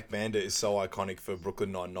Pontiac Bandit is so iconic for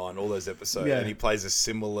Brooklyn Nine-Nine, all those episodes, and he plays a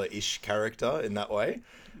similar-ish character in that way.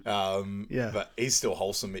 But he's still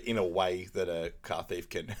wholesome in a way that a car thief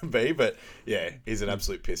can be. But he's an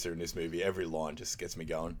absolute pisser in this movie. Every line just gets me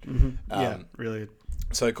going. Really good.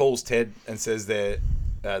 So he calls Ted and says they're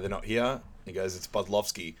not here. He goes, "It's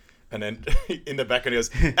Budlovsky." And then in the background he goes,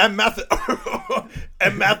 and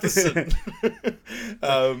Matheson.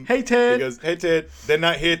 Hey, Ted. He goes, "Hey, Ted. They're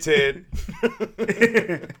not here, Ted."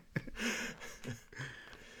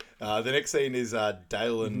 The next scene is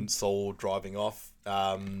Dale and Saul driving off.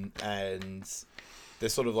 And they're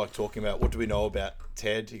sort of like talking about, what do we know about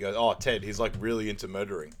Ted? He goes, "Oh, Ted, he's like really into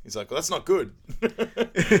murdering." He's like, "Well, that's not good."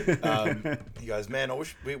 He goes, "Man,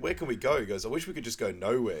 where can we go?" He goes, "I wish we could just go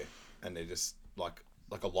nowhere." And they're just like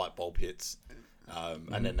a light bulb hits.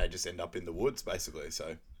 And then they just end up in the woods, basically.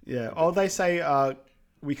 So they say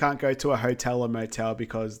we can't go to a hotel or motel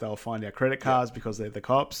because they'll find our credit cards because they're the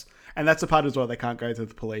cops. And that's the part as well. They can't go to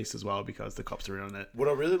the police as well because the cops are in on it. What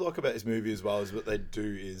I really like about this movie as well is what they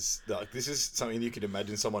do is this is something you can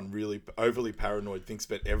imagine someone really overly paranoid thinks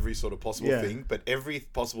about every sort of possible thing, but every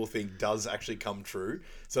possible thing does actually come true.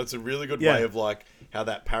 So it's a really good way of like how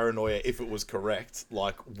that paranoia, if it was correct,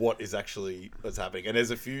 like what's happening. And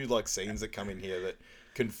there's a few like scenes that come in here that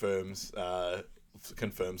confirms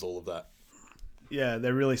all of that. Yeah,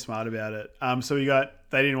 they're really smart about it. So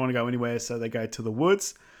they didn't want to go anywhere, so they go to the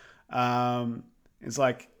woods. It's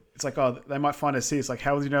like, oh, they might find us here. It's like,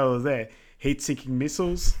 how would you know they're there? Heat-seeking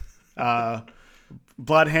missiles,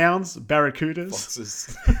 bloodhounds, barracudas.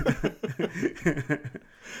 Foxes.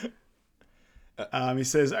 He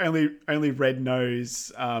says only Red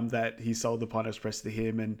knows that he sold the Pineapple Express to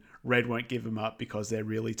him, and Red won't give him up because they're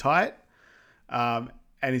really tight.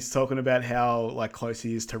 And he's talking about how like close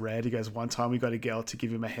he is to Red. He goes, "One time we got a girl to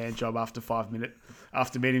give him a hand job after 5 minutes.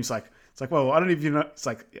 After meeting him, it's like, well, I don't even know. It's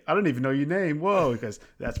like, I don't even know your name. Whoa." He goes,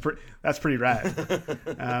 that's pretty rad.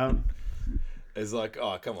 It's like,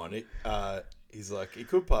 "Oh, come on." He's like, he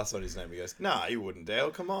could pass on his name. He goes, "Nah, he wouldn't,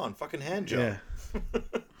 Dale. Come on, fucking hand job."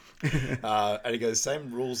 And he goes,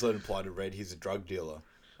 "Same rules don't apply to Red. He's a drug dealer."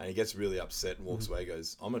 And he gets really upset and walks away. He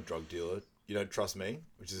goes, "I'm a drug dealer. You don't trust me,"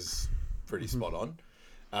 which is pretty spot on.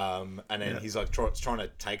 And then he's like trying to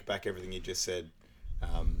take back everything he just said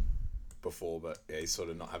before, but he's sort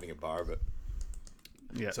of not having a bar of it.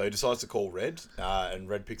 So he decides to call Red, and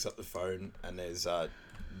Red picks up the phone, and there's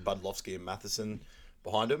Budlovsky and Matheson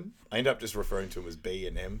behind him. I end up just referring to him as B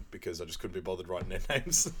and M because I just couldn't be bothered writing their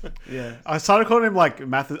names. I started calling him like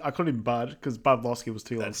I called him Bud because Budlovsky was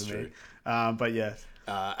too long for me. But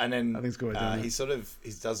and then I think it's good. He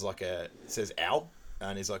does like it says "ow."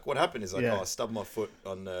 And he's like, "What happened?" He's like, "Oh, I stubbed my foot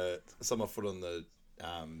on the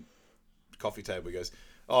coffee table." He goes,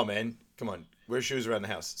 "Oh man, come on, wear shoes around the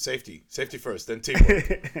house. Safety first, then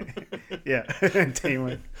teamwork. Yeah,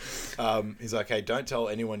 teamwork. He's like, hey, don't tell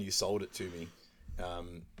anyone you sold it to me.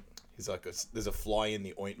 He's like, there's a fly in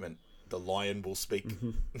the ointment. The lion will speak.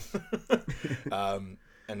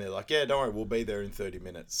 And they're like, yeah, don't worry, we'll be there in 30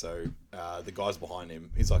 minutes. So the guys behind him,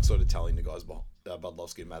 he's like sort of telling the guys,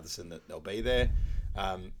 Budlowski and Matheson, that they'll be there.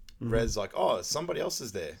 Red's like, oh, somebody else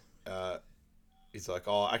is there. He's like,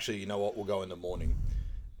 oh, actually, you know what? We'll go in the morning.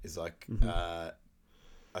 He's like, I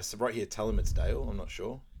said right here, tell him it's Dale. I'm not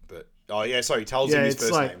sure. But, oh, yeah, sorry, he tells him his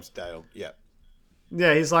first name's Dale. Yeah.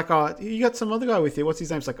 Yeah, he's like, oh, you got some other guy with you. What's his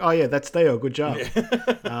name? He's like, oh, yeah, that's Dale. Good job.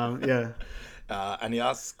 Yeah. And he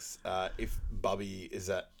asks if Bubby is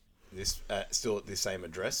at this still at the same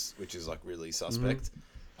address, which is like really suspect.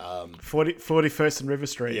 41st and River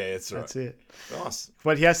Street. Yeah, that's right. That's it. Nice.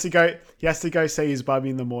 But he has to go see his Bubby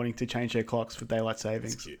in the morning to change their clocks for daylight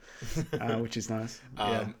savings. That's cute. Which is nice.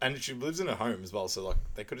 And she lives in a home as well, so like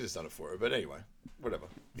they could have just done it for her. But anyway, whatever.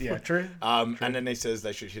 Yeah, true. And then he says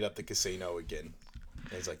they should hit up the casino again.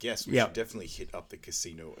 And he's like, yes, we should definitely hit up the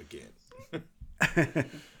casino again.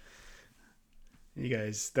 He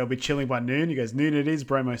goes, they'll be chilling by noon. He goes, noon it is,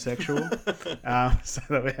 bromosexual. So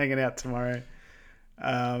they'll be hanging out tomorrow.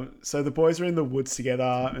 So the boys are in the woods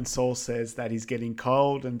together, and Saul says that he's getting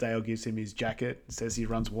cold, and Dale gives him his jacket, says he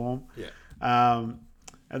runs warm. Yeah.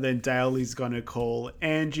 And then Dale is going to call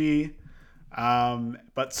Angie,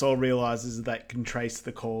 but Saul realizes that can trace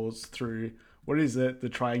the calls through, what is it, the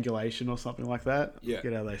triangulation or something like that? Yeah. I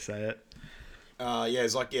forget how they say it.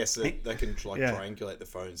 It's like, yes, they can triangulate the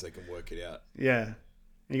phones, they can work it out. Yeah. And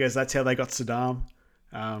he goes, that's how they got Saddam,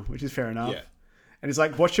 which is fair enough. Yeah. And he's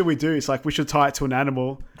like, what should we do? It's like, we should tie it to an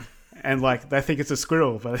animal. And like, they think it's a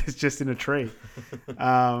squirrel, but it's just in a tree.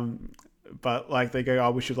 But like, they go,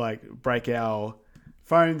 oh, we should like break our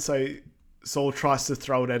phone. So Saul tries to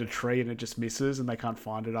throw it at a tree and it just misses and they can't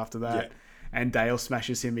find it after that. Yeah. And Dale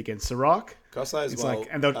smashes him against the rock. Can I say as it's well, like,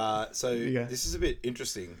 this is a bit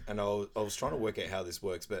interesting, and I was trying to work out how this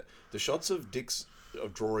works, but the shots of Dick's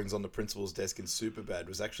drawings on the principal's desk in Superbad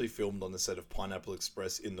was actually filmed on the set of Pineapple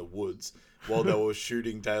Express in the woods while they were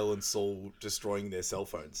shooting Dale and Saul destroying their cell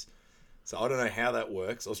phones. So I don't know how that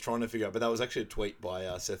works. I was trying to figure out, but that was actually a tweet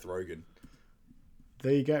by Seth Rogen.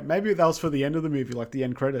 There you go. Maybe that was for the end of the movie, like the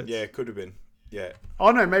end credits. Yeah, it could have been. Yeah.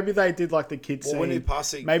 Oh no, maybe they did like the kids scene. When they're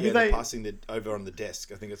passing, they're passing it over on the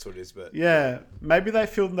desk. I think that's what it is. But yeah, maybe they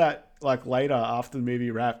filmed that like later after the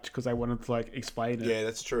movie wrapped because they wanted to like explain it. Yeah,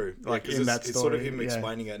 that's true. Like in that story, it's sort of him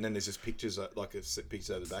explaining it, and then there's just pictures, like pictures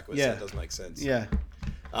over the back of it. So it does make sense. Yeah.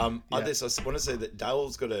 I want to say that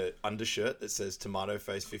Dale's got an undershirt that says Tomato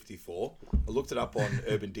Face 54. I looked it up on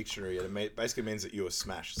Urban Dictionary, and it basically means that you were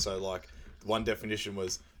smashed. So like, one definition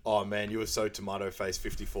was, oh man, you were so tomato face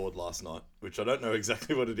 54'd last night, which I don't know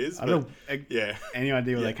exactly what it is. I don't any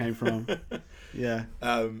idea where they came from. Yeah.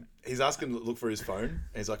 He's asking to look for his phone, and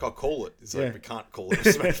he's like, "I'll call it." He's like, "We can't call it.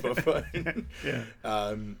 I smashed my phone."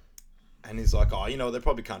 And he's like, "Oh, you know, they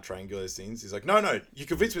probably can't triangulate these things." He's like, "No, you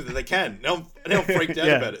convinced me that they can." Now I'm freaked out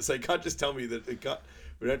about it. So you can't just tell me that they can't.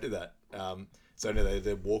 We don't do that. So anyway,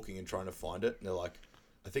 they're walking and trying to find it, and they're like,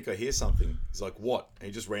 "I think I hear something." He's like, "What?" And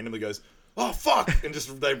he just randomly goes, "Oh fuck!" and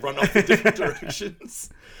they run off in different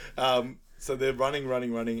directions. So they're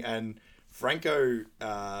running, and Franco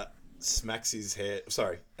smacks his head.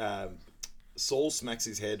 Sorry, Saul smacks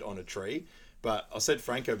his head on a tree. But I said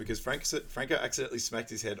Franco because Franco accidentally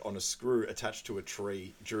smacked his head on a screw attached to a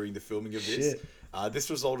tree during the filming of this.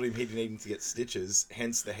 This resulted in him needing to get stitches,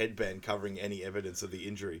 hence the headband covering any evidence of the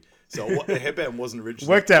injury. So the headband wasn't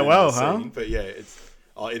originally worked out well, scene, but yeah, it's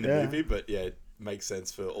in the movie. But yeah, it makes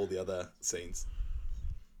sense for all the other scenes.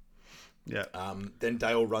 Yeah. Then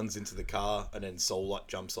Dale runs into the car, and then Saul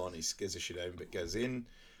jumps on. He scares the shit out of him, but goes in.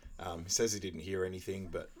 He says he didn't hear anything,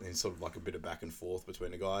 but then sort of like a bit of back and forth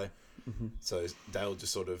between the guy. Mm-hmm. So Dale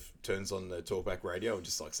just sort of turns on the talkback radio and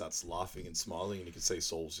just like starts laughing and smiling, and you can see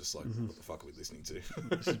Saul's just like, "What the fuck are we listening to?"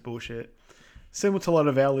 This is bullshit. Similar to a lot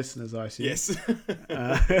of our listeners, I assume. Yes.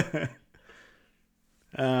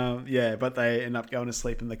 But they end up going to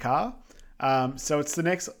sleep in the car. So it's the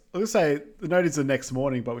next. Let's say the note is the next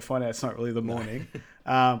morning, but we find out it's not really the morning.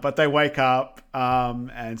 But they wake up,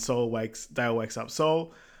 and Dale wakes up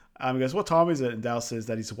Saul. He goes, "What time is it?" And Dale says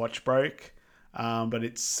that his watch broke, but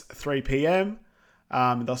it's 3 p.m.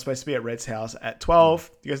 And they're supposed to be at Red's house at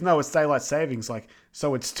 12. He goes, "No, it's daylight savings." Like,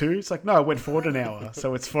 so it's 2? It's like, no, it went forward an hour.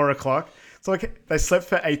 So it's 4 o'clock. It's like they slept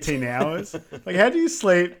for 18 hours. Like, how do you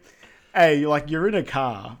sleep? You're in a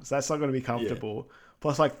car, so that's not going to be comfortable. Yeah.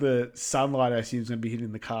 Plus, like, the sunlight, I assume, is going to be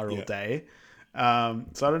hitting the car all day. So I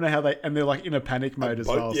don't know how and they're like in a panic mode as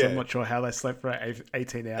well. So yeah. I'm not sure how they slept for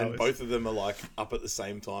 18 hours. And both of them are like up at the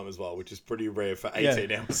same time as well, which is pretty rare for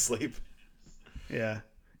 18 hours sleep. Yeah.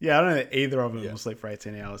 Yeah, I don't know either of them will sleep for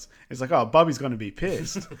 18 hours. It's like, oh, Bobby's going to be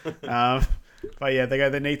pissed. But yeah,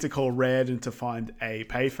 they need to call Red and to find a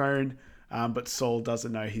payphone, but Saul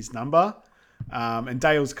doesn't know his number. And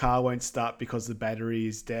Dale's car won't start because the battery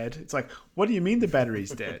is dead. It's like, what do you mean the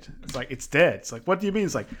battery's dead? It's like, it's dead. It's like, what do you mean?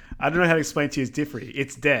 It's like, I don't know how to explain to you. It's different.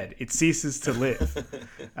 It's dead. It ceases to live.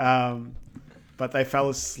 But they fell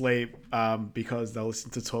asleep because they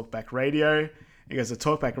listened to talkback radio. He goes, the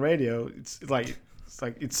talkback radio, it's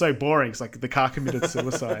so boring. It's like the car committed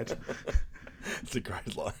suicide. It's a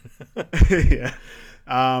great line. Yeah.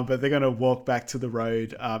 But they're going to walk back to the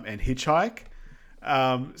road and hitchhike.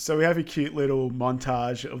 So we have a cute little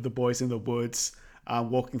montage of the boys in the woods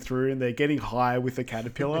walking through, and they're getting high with a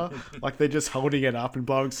caterpillar. Like they're just holding it up and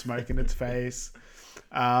blowing smoke in its face.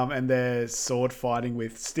 And they're sword fighting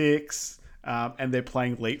with sticks. And they're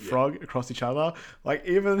playing leapfrog across each other. Like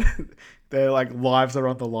even their like lives are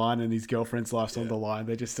on the line, and his girlfriend's life's on the line.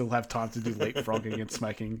 They just still have time to do leapfrogging and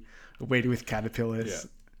smoking weed with caterpillars.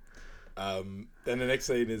 Then the next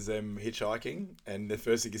scene is them hitchhiking, and the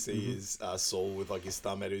first thing you see is Saul with like his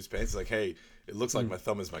thumb out of his pants. He's like, "Hey, it looks like my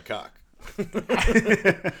thumb is my cock." And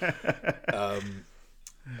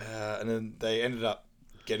then they ended up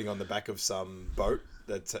getting on the back of some boat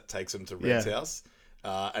that takes them to Red's house,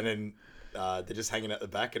 and then they're just hanging at the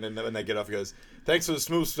back. And then when they get off, he goes, "Thanks for the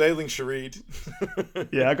smooth sailing, Shareed."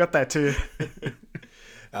 Yeah, I got that too.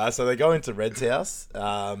 So they go into Red's house,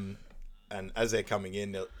 and as they're coming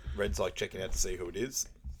in, Red's like checking out to see who it is,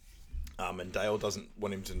 and Dale doesn't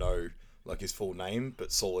want him to know like his full name,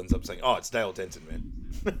 but Saul ends up saying, "Oh, it's Dale Denton,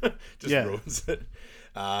 man." Just ruins it.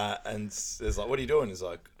 And there's like, "What are you doing?" He's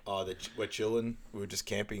like, "Oh, we're chilling. We were just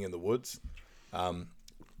camping in the woods."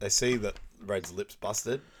 They see that Red's lips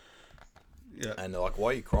busted, and they're like, "Why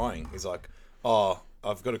are you crying?" He's like, "Oh,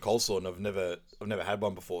 I've got a cold sore and I've never had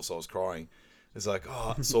one before, so I was crying." It's like,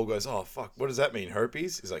 oh, Saul goes, "Oh, fuck, what does that mean?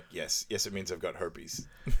 Herpes?" He's like, yes, it means I've got herpes.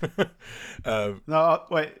 No,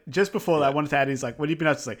 wait, just before that, I wanted to add, he's like, what have you been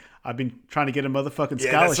up to? He's like, I've been trying to get a motherfucking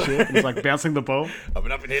scholarship. And he's like bouncing the ball. I've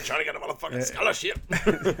been up in here trying to get a motherfucking scholarship.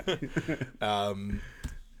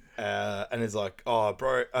 And he's like, "Oh,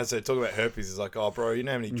 bro," so talking about herpes, he's like, "Oh, bro, you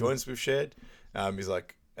know how many joints we've shared?" He's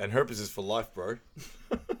like, "And herpes is for life, bro."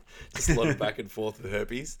 Just a lot of back and forth with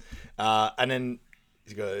herpes. And then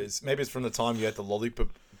he goes, "Maybe it's from the time you had the lollipop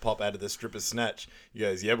pop out of the stripper's snatch." He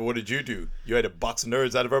goes, "Yeah, but what did you do? You had a box of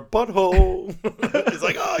nerds out of her butthole." He's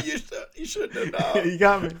like, "Oh, you shouldn't have known." You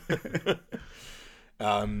got me.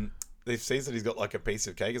 He sees that he's got like a piece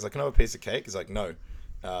of cake. He's like, "Can I have a piece of cake?" He's like, "No,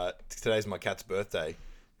 today's my cat's birthday."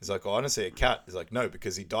 He's like, "Oh, I don't see a cat." He's like, "No,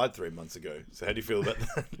 because he died 3 months ago. So how do you feel about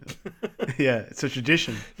that?" Yeah, it's a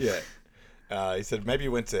tradition. Yeah. He said, "Maybe he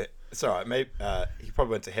went to... It's all right. Maybe, he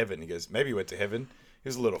probably went to heaven." He goes, "Maybe he went to heaven. He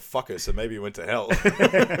was a little fucker, so maybe he went to hell."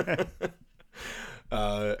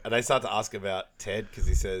 And they start to ask about Ted because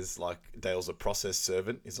he says, like, Dale's a process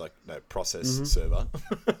servant. He's like, "No, process server."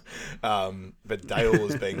 But Dale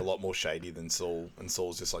is being a lot more shady than Saul, and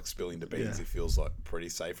Saul's just like spilling the beans. He feels like pretty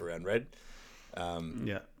safe around Red.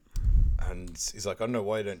 And he's like, "I don't know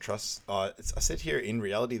why you don't trust." I said here, in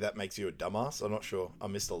reality, that makes you a dumbass. I'm not sure. I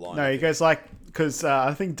missed the line. No, he goes like, because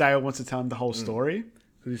I think Dale wants to tell him the whole story.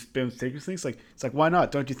 Because he's been secretly. It's like, why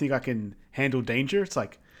not? Don't you think I can handle danger? It's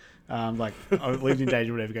like I'll leave in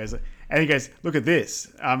danger, whatever. He goes, and he goes, "Look at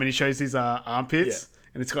this." And he shows his armpits,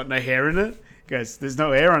 and it's got no hair in it. He goes, "There's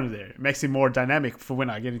no hair under there. It makes him more dynamic for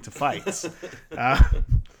when I get into fights." But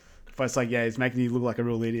it's like, he's making you look like a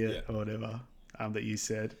real idiot or whatever that you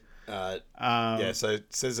said. So it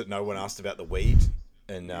says that no one asked about the weed,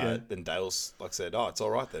 and then Dale's like said, "Oh, it's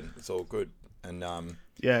all right then. It's all good." And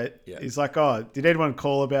he's like, "Oh, did anyone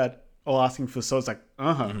call about or asking for?" So it's like,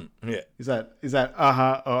 Yeah. Is that or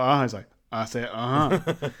uh-huh? He's like, I say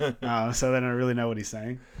so they don't really know what he's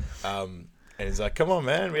saying. And he's like, "Come on,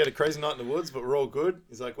 man. We had a crazy night in the woods, but we're all good."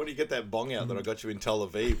 He's like, "When do you get that bong out that I got you in Tel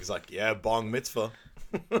Aviv?" He's like, "Yeah, bong mitzvah."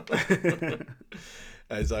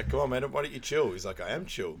 And he's like, "Come on, man. Why don't you chill?" He's like, "I am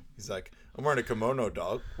chill." He's like, "I'm wearing a kimono,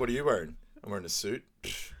 dog. What are you wearing?" "I'm wearing a suit."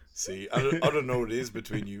 See, I don't know what it is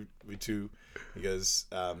between we two. He goes,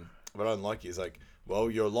 "But I don't like you." He's like,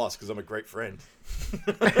 "Well, you're lost because I'm a great friend."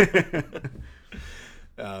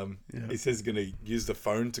 He says he's going to use the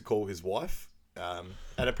phone to call his wife. And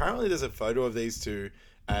apparently there's a photo of these two,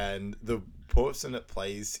 and the person that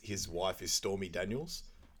plays his wife is Stormy Daniels.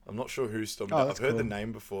 I'm not sure who Stormy I've heard the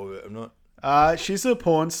name before, but I'm not... She's a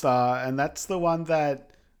porn star, and that's the one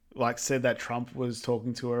that like said that Trump was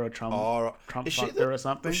talking to her or Trump Is she fucked her or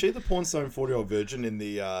something. Was she the porn star in 40-Year-Old Virgin in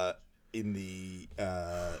the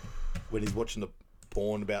when he's watching the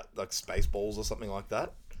porn about like Spaceballs or something like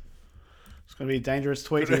that? It's going to be a dangerous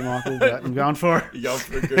tweet here, Michael, but I'm going for it. You going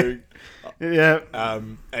for a goog? Yeah.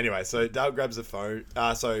 Anyway, so Dale grabs the phone.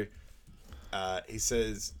 He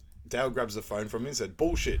says Dale grabs the phone from him and said,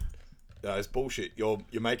 "Bullshit. No, it's bullshit. You're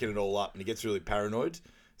making it all up." And he gets really paranoid.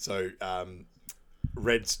 So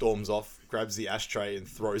Red storms off, grabs the ashtray and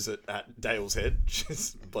throws it at Dale's head, which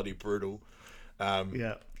is bloody brutal.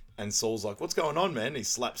 Yeah. And Saul's like, "What's going on, man?" He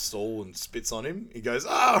slaps Saul and spits on him. He goes,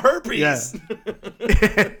 herpes!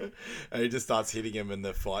 Yeah. And he just starts hitting him and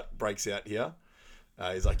the fight breaks out here.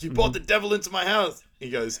 He's like, "You brought the devil into my house."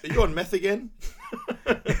 He goes, "Are you on meth again?"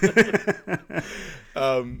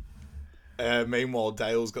 Meanwhile,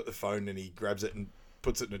 Dale's got the phone and he grabs it and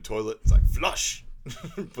puts it in the toilet. It's like, "Flush!"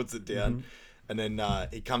 Puts it down. And then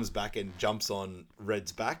he comes back and jumps on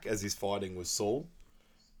Red's back as he's fighting with Saul.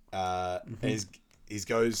 And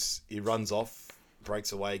he runs off,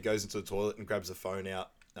 breaks away, goes into the toilet and grabs the phone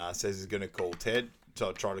out. Says he's going to call Ted,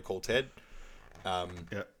 try to call Ted.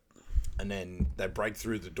 And then they break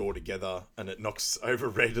through the door together and it knocks over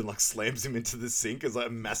Red and like slams him into the sink as like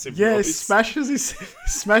a massive noise. Smashes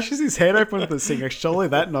his head open with the sink. Surely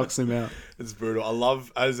that knocks him out. It's brutal. I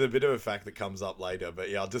love, as a bit of a fact that comes up later, but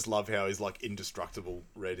yeah, I just love how he's like indestructible,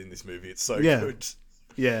 Red, in this movie. It's so good.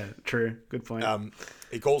 Yeah, true. Good point.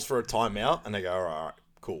 He calls for a timeout and they go, all right,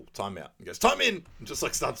 cool, timeout. He goes, "Time in!" And just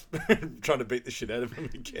like starts trying to beat the shit out of him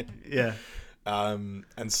again. Yeah.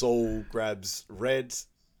 And Saul grabs Red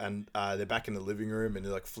and they're back in the living room and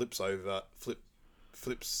he like flips Saul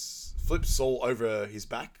over his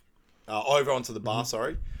back, over onto the bar,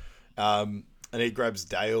 sorry. And he grabs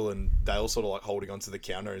Dale and Dale's sort of like holding onto the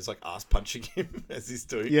counter and he's like ass punching him as he's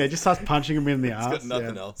doing. Yeah, just starts punching him in the ass. He's got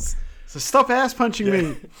nothing else. So stop ass punching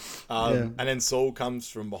me. And then Saul comes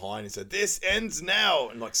from behind and said, "This ends now,"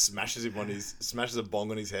 and like smashes a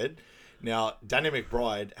bong on his head. Now, Danny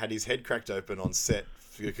McBride had his head cracked open on set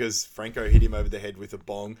because Franco hit him over the head with a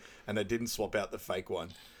bong and they didn't swap out the fake one.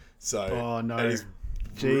 So, oh no.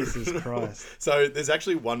 Jesus Christ. So there's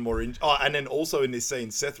actually one more and then also in this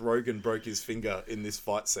scene, Seth Rogen broke his finger in this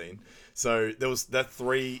fight scene. So there was that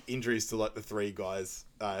 3 injuries to like the 3 guys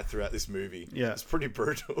throughout this movie. Yeah. It's pretty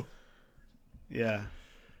brutal. Yeah.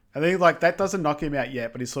 I think like that doesn't knock him out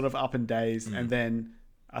yet, but he's sort of up and dazed. And then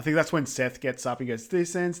I think that's when Seth gets up. He goes,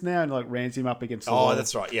 "This ends now," and like rams him up against the wall. Oh,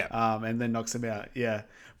 that's right. Yeah. And then knocks him out. Yeah.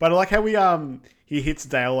 But I like how he hits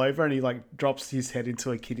Dale over and he like drops his head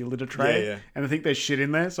into a kitty litter tray. Yeah. And I think there's shit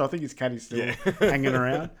in there, so I think his cat is still hanging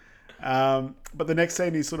around. But the next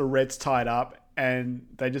scene, he's sort of Red's tied up. And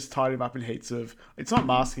they just tied him up in heaps of... It's not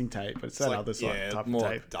masking tape, but it's that other sort of type of tape.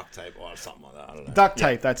 Like duct tape or something like that. I don't know. Duct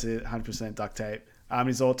tape, that's it. 100% duct tape.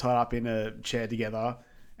 He's all tied up in a chair together.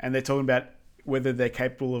 And they're talking about whether they're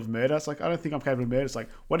capable of murder. It's like, I don't think I'm capable of murder. It's like,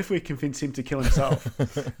 what if we convince him to kill himself?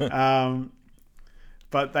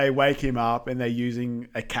 But they wake him up and they're using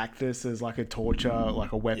a cactus as like a torture,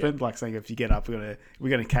 like a weapon. Like saying, if you get up, we're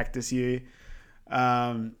gonna cactus you.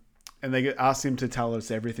 And they ask him to tell us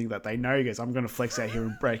everything that they know. He goes, "I'm going to flex out here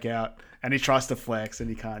and break out." And he tries to flex and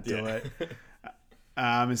he can't do it.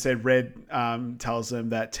 Instead, Red tells them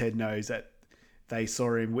that Ted knows that they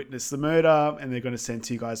saw him witness the murder and they're going to send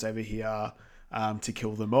 2 guys over here to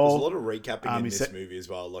kill them all. There's a lot of recapping in this movie as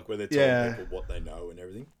well, like where they're telling people what they know and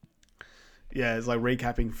everything. Yeah, it's like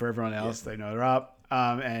recapping for everyone else. They know they're up.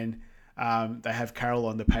 And they have Carol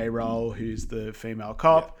on the payroll, who's the female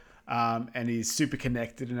cop. And he's super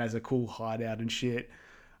connected and has a cool hideout and shit.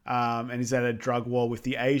 And he's at a drug war with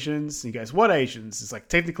the Asians. And he goes, "What Asians?" It's like,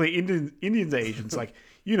 technically Indians are Asians. Like,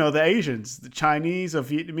 you know, the Asians, the Chinese or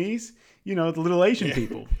Vietnamese, you know, the little Asian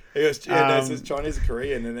people. He goes, it says Chinese and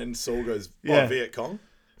Korean. And then Saul goes, Viet Cong.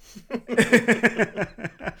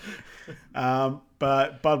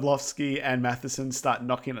 But Budlowski and Matheson start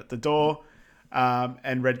knocking at the door.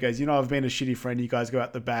 And Red goes, "You know, I've been a shitty friend. You guys go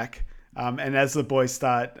out the back." And as the boys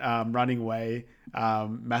start running away,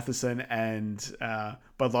 Matheson and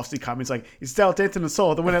Budlowski come in. He's like, "It's Dale Denton and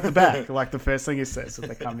Saul that went out the back." Like the first thing he says. So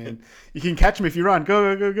they come in. "You can catch them if you run.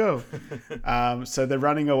 Go, go, go, go." So they're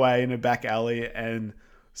running away in a back alley and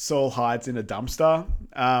Saul hides in a dumpster.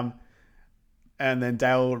 And then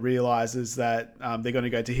Dale realizes that they're going to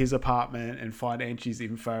go to his apartment and find Angie's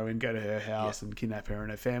info and go to her house and kidnap her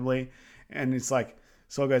and her family. And it's like,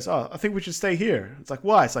 Saul goes, "Oh, I think we should stay here." It's like,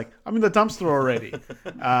 "Why?" It's like, "I'm in the dumpster already."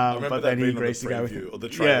 But then he agrees to go with it. or the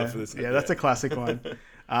trailer for this. Yeah, that's a classic one.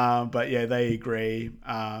 But yeah, they agree,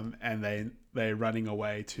 and they're running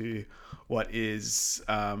away to what is,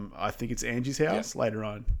 I think it's Angie's house later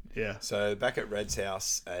on. Yeah. So back at Red's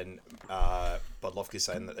house, and Bodlovsky's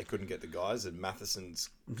saying that they couldn't get the guys, and Matheson's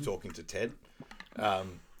talking to Ted.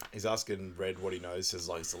 He's asking Red what he knows. Says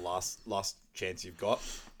like it's the last chance you've got.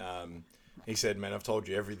 He said, "Man, I've told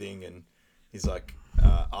you everything," and he's like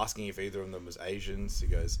asking if either of them was Asians. He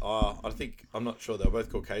goes, I'm not sure. They were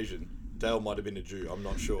both Caucasian. Dale might have been a Jew. I'm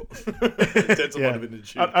not sure. Denzel might have been a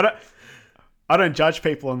Jew. I don't judge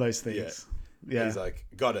people on those things. Yeah. He's like,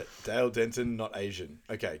 got it. Dale Denton, not Asian.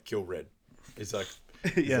 Okay, kill Red. He's like,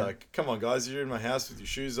 come on, guys, you're in my house with your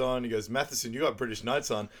shoes on. He goes, Matheson, you got British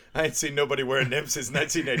Knights on. I ain't seen nobody wearing them since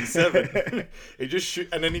 1987.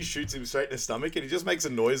 And then he shoots him straight in the stomach, and he just makes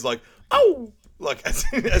a noise like, oh, like as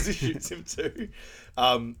he shoots him too.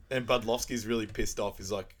 And Budlovsky's really pissed off.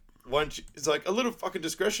 He's like, it's like a little fucking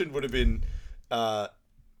discretion would have been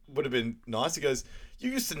nice. He goes, you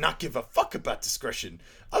used to not give a fuck about discretion.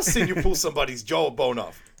 I've seen you pull somebody's jawbone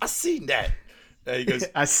off. I seen that. He goes,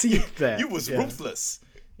 I see that. You was ruthless.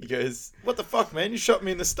 He goes, what the fuck, man? You shot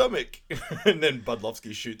me in the stomach. And then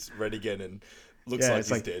Budlovsky shoots Red again and looks like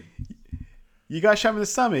he's dead. You guys shot me in the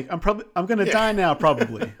stomach. I'm gonna die now,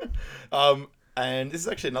 probably. And this is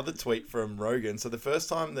actually another tweet from Rogen. So the first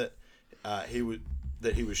time that he was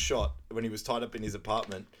shot, when he was tied up in his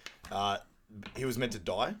apartment, he was meant to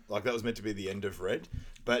die. Like, that was meant to be the end of Red.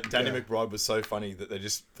 But Danny McBride was so funny that they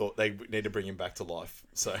just thought they need to bring him back to life.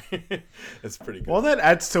 So it's pretty good. Well, that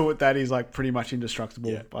adds to it that he's like pretty much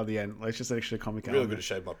indestructible by the end. Like, it's just extra comic really good to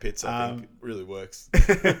shave my pits, I think. It really works.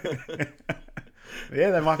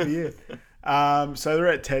 Yeah, that might be it. So they're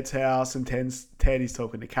at Ted's house, and Ted is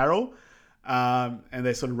talking to Carol. And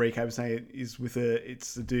they sort of recap saying it's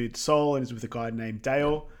the dude Sol, and he's with a guy named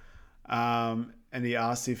Dale. And he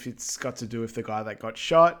asks if it's got to do with the guy that got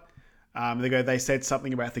shot. They said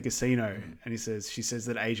something about the casino, and she says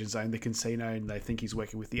that Asians own the casino, and they think he's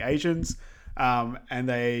working with the Asians. And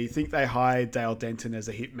they think they hired Dale Denton as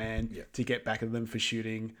a hitman to get back at them for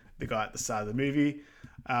shooting the guy at the start of the movie.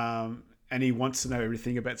 And he wants to know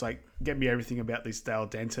everything about, it's like, get me everything about this Dale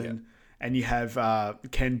Denton. Yeah. And you have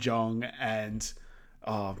Ken Jeong and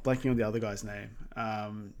blanking on the other guy's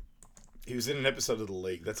name. He was in an episode of The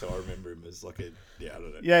League. That's how I remember him, as like I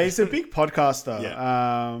don't know. Yeah, he's a big podcaster.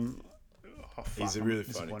 Yeah. He's a really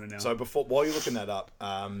funny. So while you're looking that up,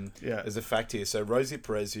 there's a fact here. So Rosie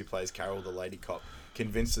Perez, who plays Carol, the lady cop,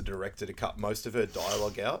 convinced the director to cut most of her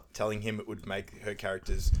dialogue out, telling him it would make her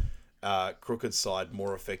character's crooked side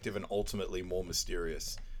more effective and ultimately more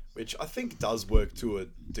mysterious, which I think does work to a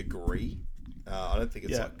degree. I don't think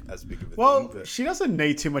it's like as big of a thing. Well, she doesn't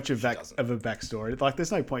need too much of a backstory. Like,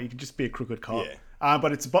 there's no point. You can just be a crooked cop. Yeah.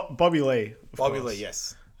 But it's Bobby Lee. Bobby Lee,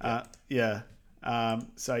 yes. So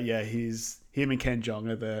yeah, him and Ken Jeong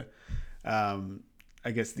are the,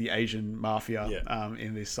 I guess, the Asian mafia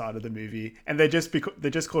in this side of the movie, and they're just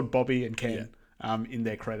called Bobby and Ken in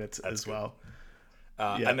their credits as well.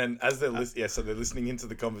 And then as they're so they're listening into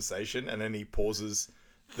the conversation, and then he pauses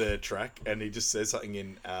the track and he just says something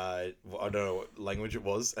in I don't know what language it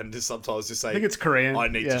was, and the subtitles just say, I think it's Korean. I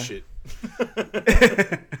need to shit.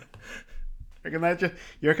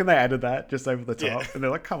 You reckon they added that just over the top, and they're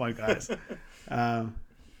like, come on, guys.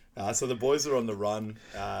 So the boys are on the run.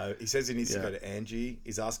 He says he needs to go to Angie.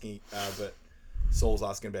 He's asking, but Saul's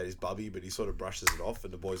asking about his bubby, but he sort of brushes it off,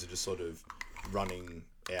 and the boys are just sort of running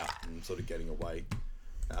out and sort of getting away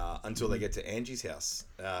until they get to Angie's house.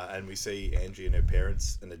 And we see Angie and her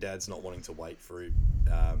parents, and the dad's not wanting to wait for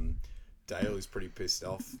Dale. He's pretty pissed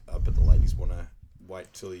off, but the ladies want to wait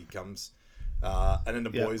till he comes. And then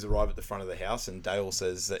the boys arrive at the front of the house, and Dale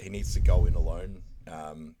says that he needs to go in alone.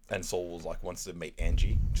 And Saul wants to meet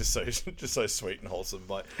Angie, just so sweet and wholesome,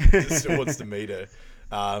 but just wants to meet her.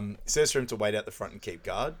 Says for him to wait out the front and keep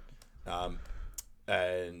guard.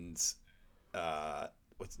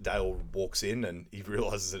 Dale walks in and he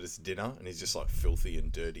realizes that it's dinner, and he's just like filthy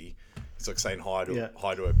and dirty. He's like saying hi to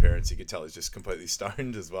her parents. You can tell he's just completely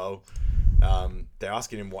stoned as well. They're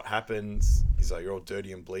asking him what happened. He's like, "You're all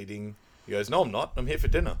dirty and bleeding." He goes, "No, I'm not. I'm here for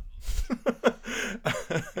dinner."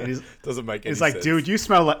 Doesn't make any sense. Dude, you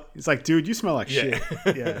smell like. It's like, dude, you smell like shit.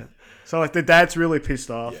 Yeah. So like the dad's really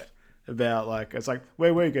pissed off about like, it's like,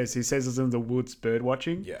 where were you guys? He says he's in the woods bird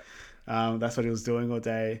watching. Yeah. That's what he was doing all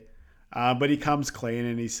day. But he comes clean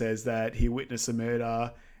and he says that he witnessed a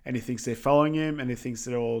murder, and he thinks they're following him, and he thinks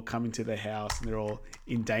they're all coming to the house and they're all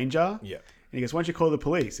in danger. Yeah. And he goes, "Why don't you call the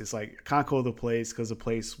police?" It's like, I can't call the police because the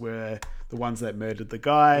police were the ones that murdered the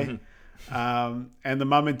guy. And the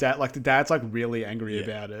mum and dad, like the dad's like really angry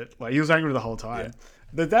about it. Like he was angry the whole time.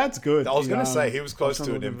 The dad's good. I was going to say he was close I've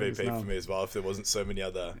to an seen all the MVP movies for me as well. If there wasn't so many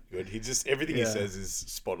other good, everything he Yeah. says is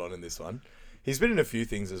spot on in this one. He's been in a few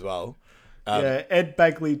things as well. Yeah, Ed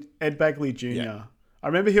Bagley Jr. Yeah. I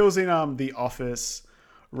remember he was in The Office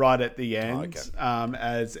right at the end okay.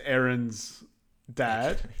 as Erin's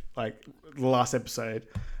dad, like the last episode.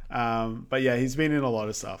 But yeah, he's been in a lot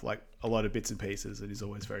of stuff, like a lot of bits and pieces, and he's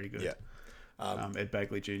always very good. Yeah. Ed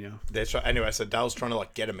Bagley Jr. That's right. Anyway, so Dale's trying to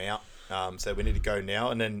like get him out. So we need to go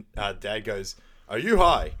now. And then Dad goes, "Are you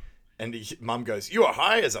high?" And Mum goes, "You are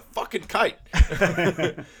high as a fucking kite."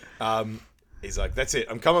 He's like, "That's it.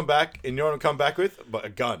 I'm coming back, and you know what I'm coming back with? But a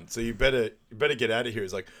gun. So you better get out of here."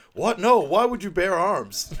 He's like, "What? No. Why would you bear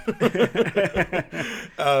arms?"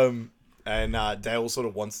 And Dale sort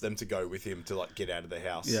of wants them to go with him to like get out of the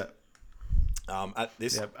house. Yeah. At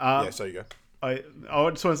this, Yep. yeah. So you go. I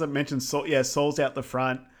just wanted to mention Saul. Yeah, Saul's out the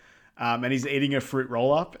front, and he's eating a fruit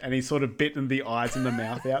roll up, and he's sort of bitten the eyes and the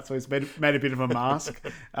mouth out, so he's made a bit of a mask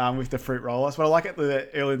with the fruit roll ups. But I like it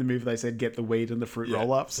early in the movie they said get the weed and the fruit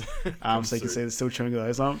roll ups, so you can see they're still chewing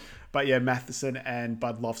those on. But yeah, Matheson and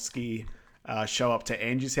Budlowski show up to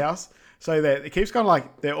Angie's house, so it keeps kind of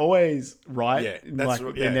like they're always right in like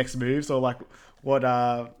their next moves or like what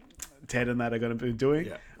Ted and that are going to be doing.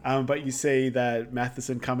 Yeah. But you see that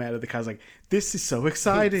Matheson come out of the car like, this is so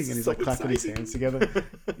exciting. And he's like clapping his hands together.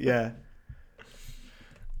 Yeah.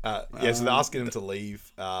 So they're asking him to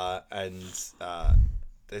leave and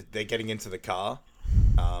they're getting into the car.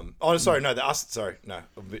 Jumped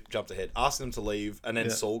ahead. Asking him to leave and then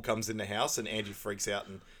Saul comes in the house and Angie freaks out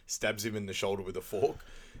and stabs him in the shoulder with a fork.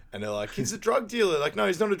 And they're like, he's a drug dealer. Like, no,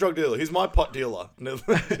 he's not a drug dealer. He's my pot dealer. And they're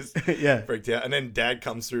just freaked out. And then Dad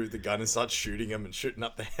comes through with the gun and starts shooting him and shooting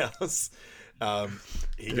up the house.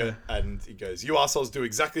 He goes, "You assholes do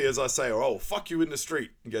exactly as I say, or I'll fuck you in the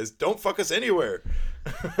street." He goes, "Don't fuck us anywhere."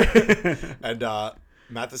 And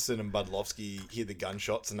Matheson and Budlowski hear the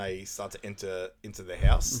gunshots and they start to enter into the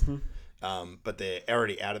house. But they're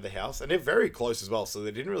already out of the house and they're very close as well. So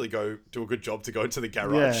they didn't really do a good job to go into the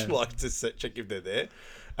garage, to check if they're there.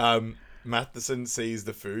 Matheson sees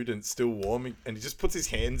the food and it's still warm and he just puts his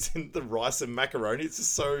hands in the rice and macaroni. It's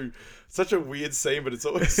just such a weird scene, but it's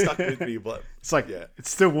always stuck with me. But it's like,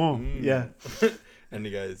 it's still warm. Yeah. And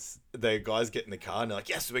he goes, the guys get in the car and they're like,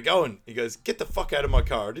 "Yes, we're going." He goes, "Get the fuck out of my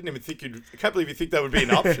car. I didn't even think I can't believe you think that would be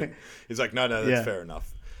an option." He's like, no, that's fair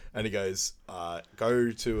enough. And he goes,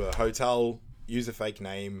 "Go to a hotel, use a fake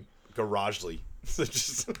name, Garagely." So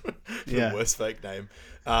just the worst fake name.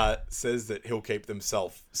 Says that he'll keep them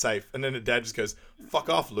safe. And then the dad just goes, "Fuck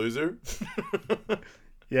off, loser."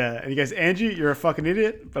 Yeah. And he goes, "Angie, you're a fucking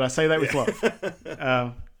idiot, but I say that with love."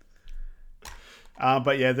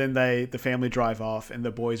 But yeah, then the family drive off and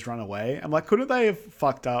the boys run away. I'm like, couldn't they have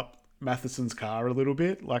fucked up Matheson's car a little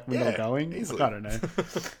bit? Like when they're going? Easily. Like, I don't know.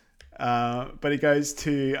 But he goes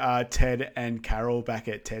to Ted and Carol back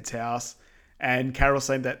at Ted's house. And Carol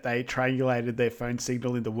saying that they triangulated their phone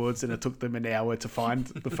signal in the woods and it took them an hour to find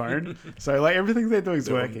the phone. So like everything they're doing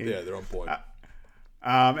is working. They're on point.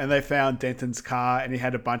 And they found Denton's car and he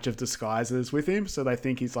had a bunch of disguises with him. So they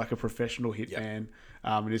think he's like a professional hitman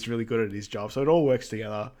and he's really good at his job. So it all works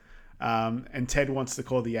together. And Ted wants to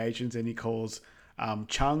call the agents and he calls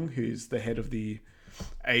Chung, who's the head of the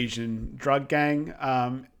Asian drug gang.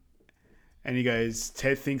 And he goes,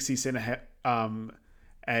 Ted thinks he sent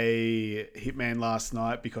a hitman last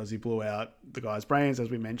night because he blew out the guy's brains, as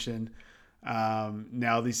we mentioned.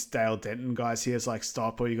 Now this Dale Denton guy's here is like,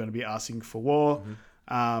 "Stop or you're going to be asking for war."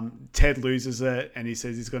 Ted loses it and he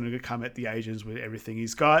says he's going to come at the agents with everything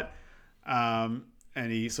he's got. And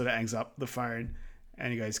he sort of hangs up the phone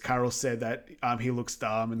and he goes, "Carol said that he looks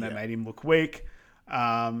dumb and they made him look weak.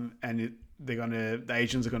 The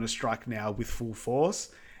agents are going to strike now with full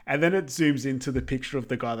force." And then it zooms into the picture of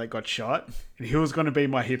the guy that got shot, and he was going to be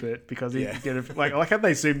my hibbit because he like how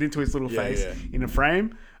they zoomed into his little face in a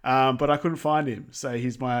frame, but I couldn't find him, so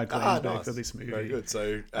he's my Glenn's back for this movie. Very good.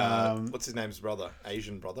 So, what's his name's brother?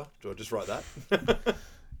 Asian brother? Do I just write that?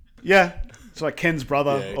 Yeah, it's like Ken's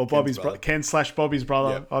brother or Bobby's brother. Ken/Bobby's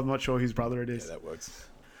brother. Yep. I'm not sure whose brother it is. Yeah, that works.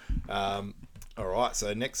 All right.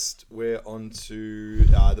 So next we're on to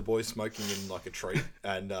the boy smoking in like a tree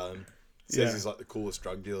and. Says he's like the coolest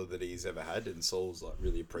drug dealer that he's ever had, and Saul's like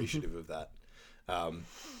really appreciative of that.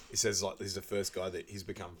 He says like he's the first guy that he's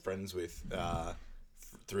become friends with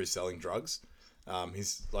through selling drugs.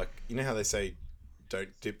 He's like, you know how they say, "Don't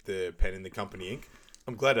dip the pen in the company ink."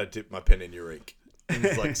 I'm glad I dipped my pen in your ink. And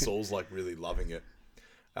he's like Saul's like really loving it.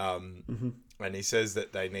 And he says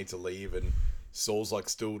that they need to leave, and Saul's like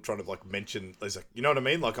still trying to like mention. He's like, you know what I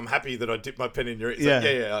mean? Like, I'm happy that I dipped my pen in your. He's like,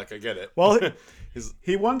 yeah, like I get it. Well,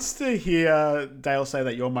 he wants to hear Dale say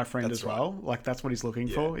that you're my friend That's as well. Like that's what he's looking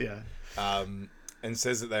for. Yeah. And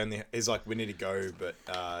says that they only. He's like, we need to go, but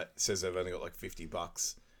says they've only got like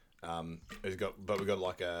 $50. But we got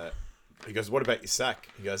like a. He goes, what about your sack?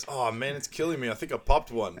 He goes, oh man, it's killing me. I think I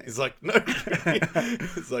popped one. He's like, no.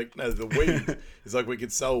 It's like, no, the weed. He's like, we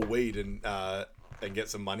could sell weed and get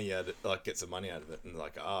some money out of it. Like, get some money out of it. And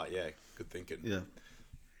like, yeah, good thinking. Yeah.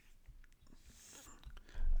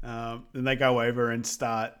 Then they go over and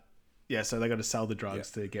start. Yeah, so they got to sell the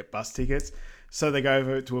drugs to get bus tickets. So they go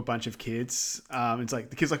over to a bunch of kids. It's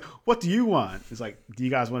like the kid's like, "What do you want?" It's like, "Do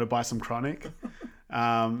you guys want to buy some chronic?"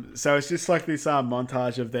 So it's just like this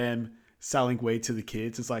montage of them selling weed to the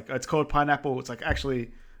kids. It's like it's called pineapple. It's like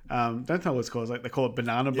actually, don't tell what it's called. It's like they call it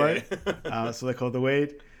banana boat. So they call it the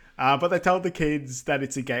weed. But they tell the kids that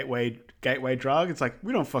it's a gateway drug. It's like,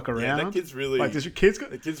 we don't fuck around. Yeah, that kid's really like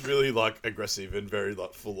the kid's really like aggressive and very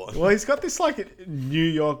like full on. Well, he's got this like New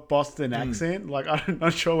York Boston accent. Like I'm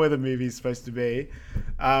not sure where the movie's supposed to be.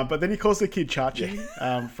 But then he calls the kid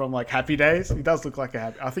Chachi from like Happy Days. He does look like a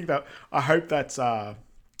happy. I hope that's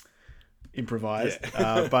improvised.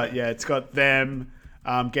 But yeah, it's got them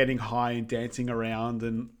getting high and dancing around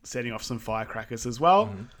and setting off some firecrackers as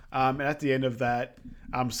well. And at the end of that,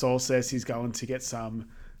 Saul says he's going to get some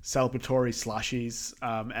celebratory slushies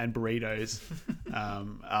and burritos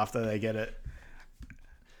after they get it.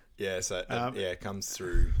 Yeah, so it comes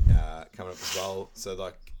through coming up as well. So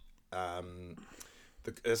like,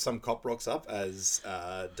 there's some cop rocks up as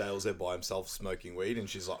Dale's there by himself smoking weed, and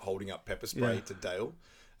she's like holding up pepper spray to Dale.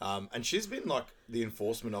 And she's been like the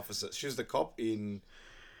enforcement officer. She was the cop in.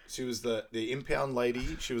 She was the impound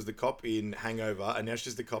lady. She was the cop in Hangover, and now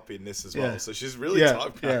she's the cop in this as well. So she's really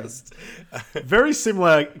typecast. Very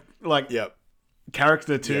similar, like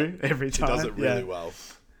character too. Every time she does it really well.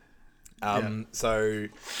 So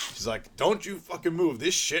she's like, "Don't you fucking move!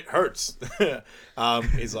 This shit hurts."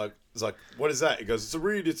 He's like, "What is that?" He goes, "It's a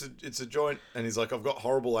reed. It's a joint." And he's like, "I've got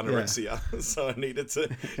horrible anorexia, so I needed to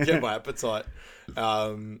get my appetite."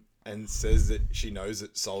 And says that she knows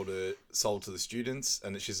it's sold to the students,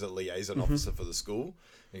 and that she's a liaison officer for the school. And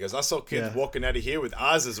he goes, "I saw kids walking out of here with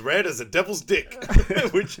eyes as red as a devil's dick,"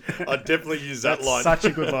 which I definitely use that line. Such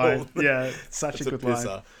a good line. Yeah, such a good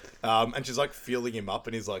line. And she's like feeling him up,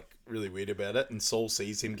 and he's like really weird about it. And Saul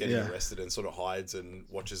sees him getting arrested and sort of hides and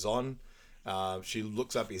watches on. She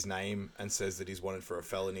looks up his name and says that he's wanted for a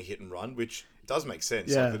felony hit and run, which does make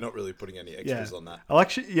sense. Like, they're not really putting any extras on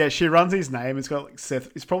that. She runs his name. It's got like Seth.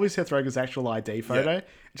 It's probably Seth Rogen's actual ID photo. Yeah.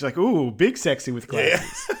 She's like, "Ooh, big sexy with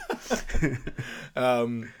glasses."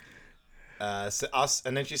 And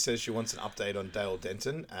then she says she wants an update on Dale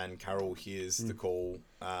Denton, and Carol hears the call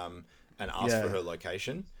and asks for her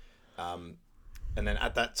location. And then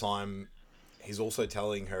at that time, he's also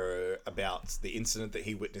telling her about the incident that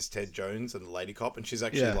he witnessed Ted Jones and the lady cop, and she's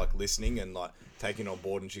actually like listening and like taking on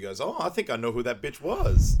board, and she goes, "Oh, I think I know who that bitch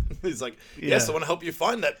was." He's like, "Yes, I want to help you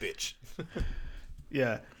find that bitch."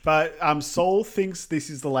 But Saul thinks this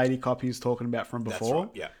is the lady cop he was talking about from before.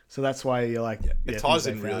 That's right, so that's why you're like, it ties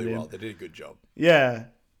in really well. They did a good job. Yeah.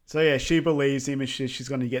 So she believes him, and she's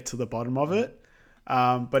going to get to the bottom of it.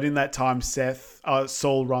 But in that time,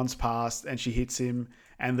 Saul runs past, and she hits him,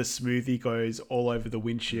 and the smoothie goes all over the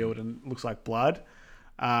windshield and looks like blood.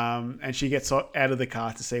 And she gets out of the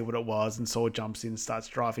car to see what it was, and Saul jumps in and starts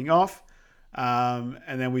driving off. And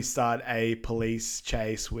then we start a police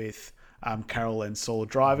chase with Carol and Saul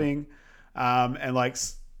driving. And like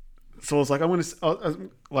Saul's like, "I'm going to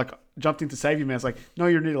like jumped in to save you, man." It's like, "No,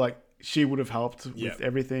 you're needed." Like she would have helped with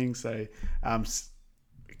everything. So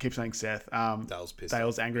keep saying Seth.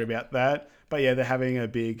 Dale's angry about that. But yeah, they're having a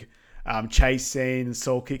big chase scene, and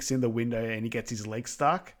Saul kicks in the window and he gets his leg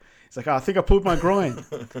stuck. He's like, "Oh, I think I pulled my groin."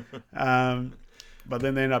 But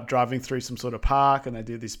then they end up driving through some sort of park, and they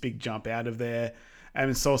do this big jump out of there.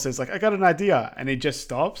 And Saul says, like, "I got an idea," and he just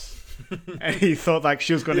stops. And he thought like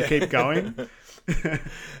she was going to keep going.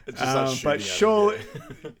 But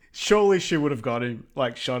surely she would have got him,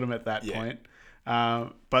 like shot him at that point.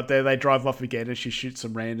 But they drive off again, and she shoots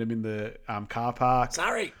some random in the car park.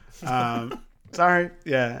 Sorry.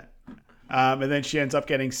 Yeah. And then she ends up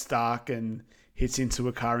getting stuck and hits into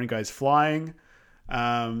a car and goes flying.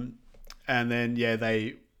 And then,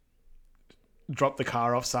 they drop the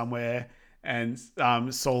car off somewhere, and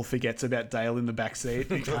Saul forgets about Dale in the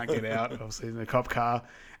backseat. He can't get out, obviously, in the cop car.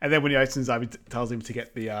 And then when he opens up, he tells him to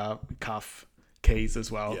get the cuff keys as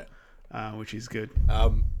well, which is good.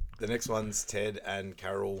 The next one's Ted and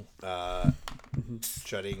Carol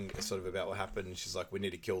chatting sort of about what happened. She's like, "We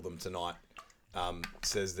need to kill them tonight."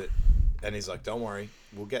 says that, and he's like, don't worry,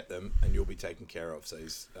 we'll get them and you'll be taken care of. So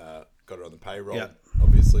he's got it on the payroll,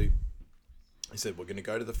 obviously. He said, we're going to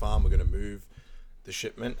go to the farm, we're going to move the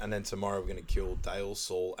shipment, and then tomorrow we're going to kill Dale,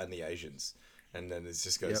 Saul, and the Asians. And then it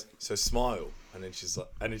just goes, so smile. And then she's like,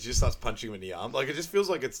 and it just starts punching him in the arm. Like, it just feels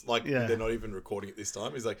like it's like they're not even recording it this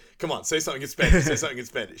time. He's like, come on, say something in Spanish, say something in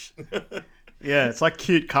Spanish. Yeah, it's like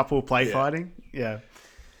cute couple play fighting. Yeah.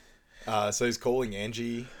 So he's calling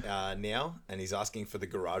Angie now, and he's asking for the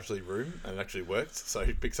garagely room, and it actually worked. So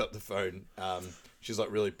he picks up the phone. She's like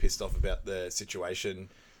really pissed off about the situation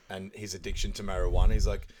and his addiction to marijuana. He's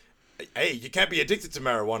like, hey, you can't be addicted to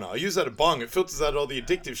marijuana. I use that a bong. It filters out all the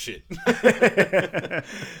addictive shit.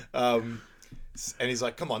 And he's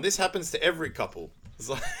like, come on, this happens to every couple. It's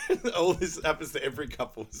like, all this happens to every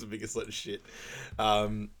couple. It's the biggest load of shit.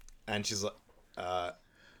 And she's like,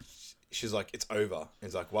 it's over. And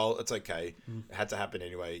he's like, well, it's okay. It had to happen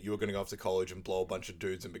anyway. You were going to go off to college and blow a bunch of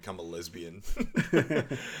dudes and become a lesbian.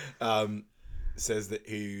 Says that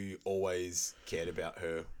he always cared about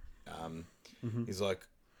her. He's like,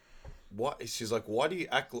 what? She's like, why do you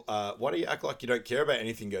act like you don't care about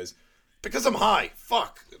anything? He goes, because I'm high.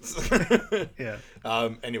 Fuck. Yeah.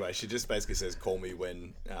 Anyway, she just basically says, call me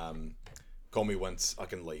once I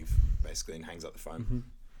can leave, basically, and hangs up the phone.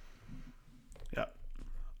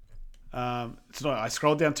 So I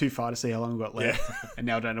scrolled down too far to see how long we've got left, and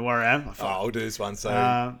now I don't know where I am. I'll do this one.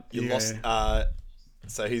 So you lost.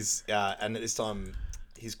 So he's and at this time,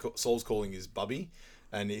 Saul's calling his bubby,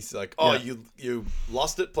 and he's like, "Oh, you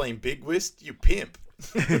lost it playing big whist, you pimp."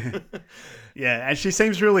 Yeah, and she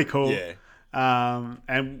seems really cool. Yeah.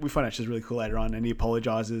 And we find out she's really cool later on, and he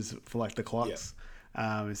apologizes for like the clocks.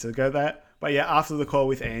 So go that. But yeah, after the call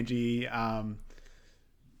with Angie,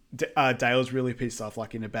 Dale's really pissed off,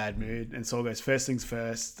 like in a bad mood, and Saul goes, first things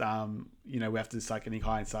first, we have to start getting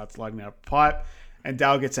high, and starts lighting up a pipe. And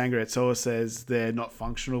Dale gets angry at Saul, says they're not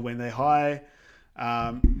functional when they're high.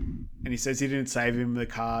 And he says he didn't save him the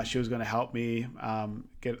car. She was going to help me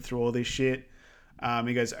get it through all this shit.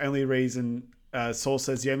 He goes, Saul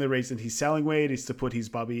says the only reason he's selling weed is to put his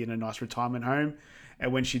bubby in a nice retirement home.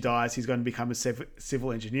 And when she dies, he's going to become a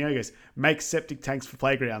civil engineer. He goes, make septic tanks for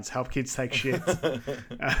playgrounds, help kids take shit.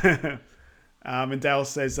 And Dale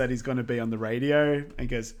says that he's going to be on the radio, and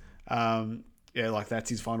goes, that's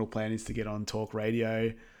his final plan, is to get on talk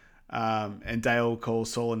radio. And Dale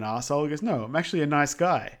calls Saul an arsehole. He goes, no, I'm actually a nice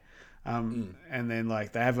guy. And then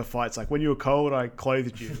they have a fight. It's like, when you were cold, I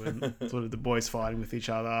clothed you, and sort of the boys fighting with each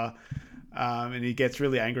other. And he gets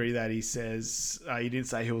really angry that he says you didn't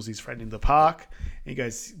say he was his friend in the park. And he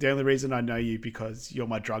goes, the only reason I know you because you're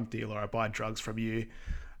my drug dealer. I buy drugs from you.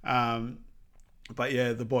 But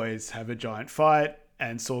yeah, the boys have a giant fight,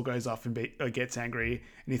 and Saul goes off and gets angry,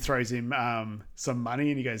 and he throws him some money,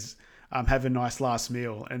 and he goes, have a nice last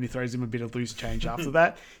meal. And he throws him a bit of loose change after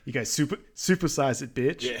that. He goes, supersize it,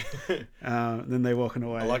 bitch. Yeah. Then they're walking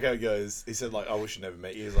away. I like how he goes, he said, I wish I never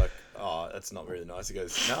met you. He's like, oh, that's not really nice. He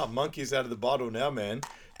goes, nah, monkey's out of the bottle now, man.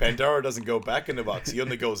 Pandora doesn't go back in the box. He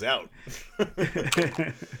only goes out.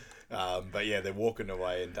 But yeah, they're walking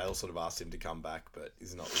away, and Dale sort of asked him to come back, but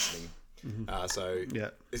he's not listening.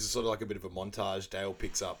 This is sort of like a bit of a montage. Dale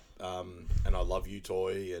picks up an I love you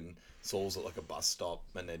toy, and Saul's at a bus stop,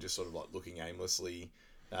 and they're just sort of looking aimlessly.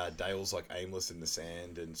 Dale's aimless in the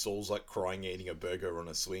sand, and Saul's crying eating a burger on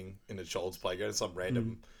a swing in a child's playground. Some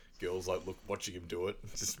random girls watching him do it.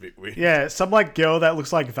 It's just a bit weird. Yeah, some girl that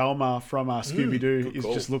looks like Velma from Scooby-Doo is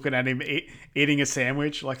just looking at him eating a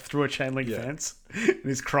sandwich through a chain link fence, and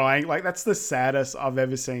he's crying. That's the saddest I've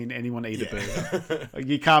ever seen anyone eat a burger.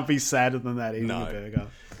 You can't be sadder than that eating a burger.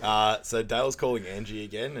 So Dale's calling Angie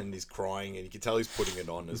again, and he's crying, and you can tell he's putting it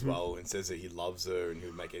on as well, and says that he loves her and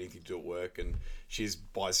he'll make anything to work, and she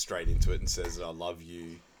buys straight into it and says, I love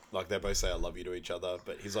you. They both say I love you to each other,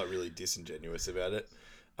 but he's really disingenuous about it.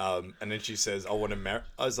 And then she says, I want to marry.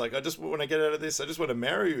 I was like, when I get out of this, I just want to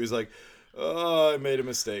marry you. He's like, oh, I made a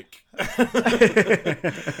mistake.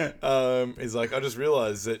 He's like, I just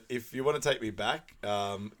realized that if you want to take me back,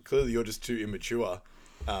 clearly you're just too immature.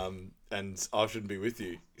 And I shouldn't be with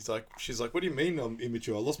you. She's like, what do you mean I'm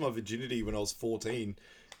immature? I lost my virginity when I was 14.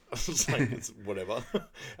 I was like, it's whatever.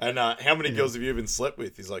 And how many girls have you even slept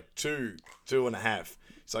with? He's like, 2.5.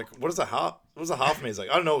 He's like, what does a half mean? He's like,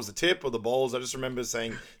 I don't know, it was the tip or the balls. I just remember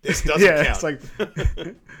saying, this doesn't count.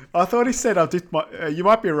 It's I thought he said I dipped my, you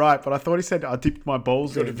might be right, but I thought he said I dipped my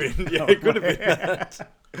balls in. It could have been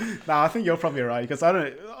that. No, I think you're probably right, because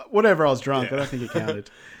whatever, I was drunk, I don't think it counted.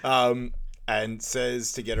 And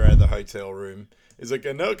says to get her out of the hotel room. He's like,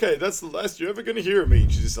 okay, that's the last you're ever going to hear of me.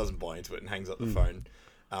 And she just doesn't buy into it and hangs up the phone.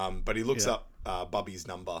 But he looks up Bubby's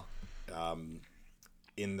number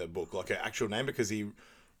in the book, like her actual name, because he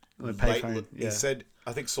payphone, he said,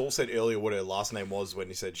 I think Saul said earlier what her last name was when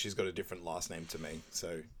he said she's got a different last name to me.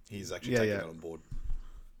 So he's actually taking that on board.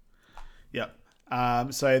 Yep.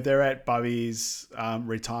 So they're at Bubby's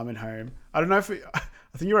retirement home. I don't know if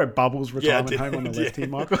I think you're at Bubbles retirement home on the left here,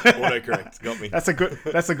 Michael. Autocorrect, got me. That's a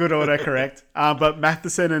good autocorrect. But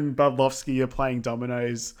Matheson and Budlovsky are playing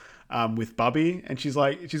dominoes with Bubby, and she's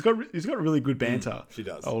got really good banter. She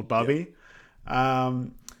does, old Bubby. Yeah.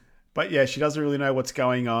 But yeah, she doesn't really know what's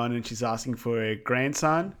going on, and she's asking for her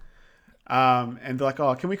grandson. And they're like,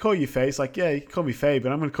 "Oh, can we call you Faye?" He's like, "Yeah, you can call me Faye, but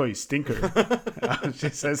I'm going to call you Stinker." She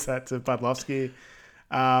says that to Budlovsky.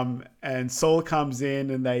 And Saul comes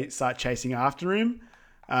in, and they start chasing after him.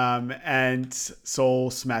 And Saul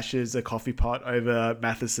smashes a coffee pot over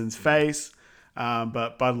Matheson's face.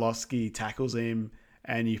 But Budlovsky tackles him,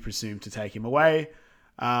 and you presume to take him away.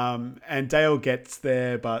 And Dale gets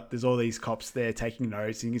there, but there's all these cops there taking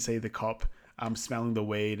notes. And you can see the cop smelling the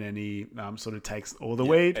weed, and he sort of takes all the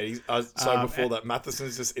weed. And before that,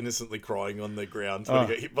 Matheson's just innocently crying on the grand when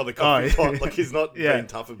he got hit by the coffee pot. Like, he's not being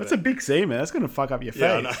tough about it. That's a big scene, man. That's going to fuck up your face.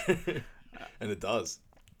 Yeah, I know. And it does.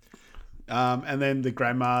 And then the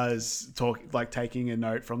grandma's taking a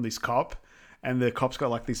note from this cop, and the cop's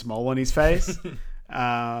got like this mole on his face.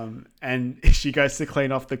 And she goes to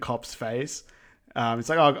clean off the cop's face. It's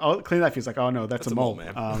like, "Oh, I'll clean that." He's like, "Oh no, that's a mole,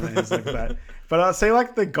 man." And it's like that. But I see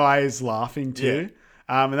like the guy is laughing too.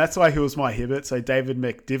 Yeah. And that's why he was my Hibbit. So David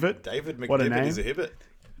McDivitt. David McDivitt is a Hibbit.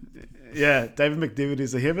 Yeah, David McDivitt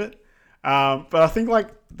is a Hibbit. But I think like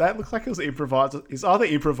that looks like it was improvised. He's either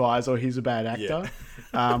improvised or he's a bad actor.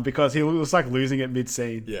 Because he was like losing it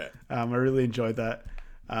mid-scene. Yeah. I really enjoyed that.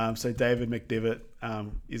 So David McDivitt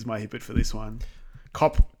is my Hibbit for this one.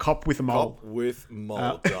 Cop with mole. Cop with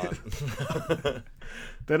mole, done.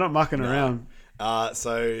 They're not mucking around.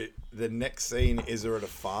 So the next scene is they're at a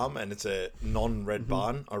farm, and it's a non-red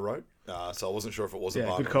barn, I wrote. So I wasn't sure if it was a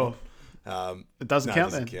barn. Good call. It doesn't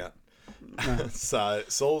count then. Count. No. So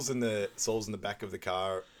Saul's in the back of the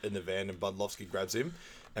car in the van, and Budlovsky grabs him,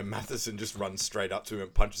 and Matheson just runs straight up to him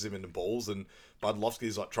and punches him in the balls, and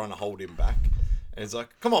Budlovsky's like trying to hold him back, and he's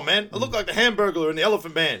like, "Come on, man! I look like the Hamburglar in the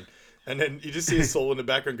Elephant Man." And then you just see Saul in the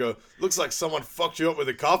background go, "Looks like someone fucked you up with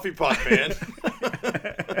a coffee pot, man."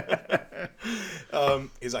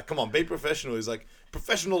 He's like, "Come on, be professional." He's like,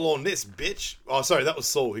 "Professional on this, bitch." Oh, sorry, that was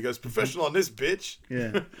Saul. He goes, "Professional on this, bitch."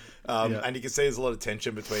 Yeah. And you can see there's a lot of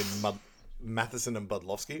tension between Matheson and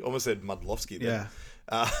Budlovsky. Almost said Mudlovsky there.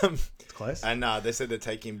 Yeah. It's close. And they said they're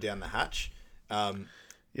taking him down the hatch. So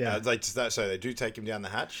they do take him down the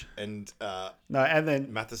hatch, and and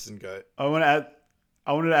then Matheson go.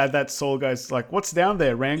 I wanted to add that Saul goes like, "What's down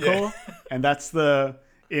there, Rancor?" Yeah. And that's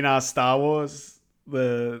in our Star Wars,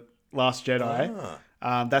 the Last Jedi.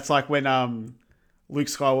 That's like when Luke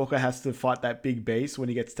Skywalker has to fight that big beast when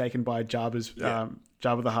he gets taken by Jabba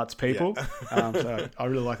the Hutt's people. Yeah. So I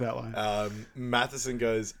really like that line. Matheson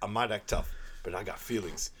goes, "I might act tough, but I got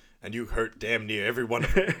feelings. And you hurt damn near every one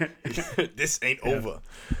of them. This ain't over."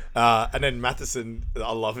 And then Matheson,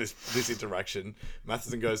 I love this interaction.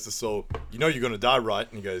 Matheson goes to Saul, "You know you're going to die, right?"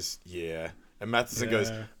 And he goes, "Yeah." And Matheson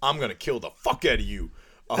goes, "I'm going to kill the fuck out of you.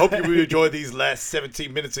 I hope you really enjoy these last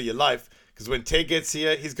 17 minutes of your life, because when Ted gets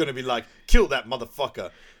here, he's going to be like, 'Kill that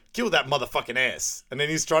motherfucker. Kill that motherfucking ass.'" And then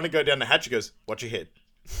he's trying to go down the hatch. He goes, "Watch your head."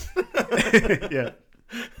 Yeah.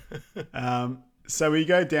 So we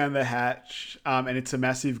go down the hatch, and it's a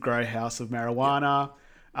massive grow house of marijuana,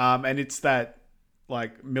 and it's that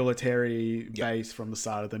like military base from the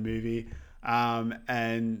start of the movie,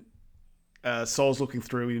 and Saul's looking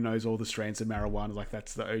through. He knows all the strains of marijuana, like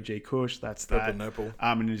that's the OG Kush, that's that. Purple.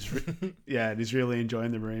 And he's really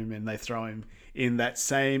enjoying the room, and they throw him in that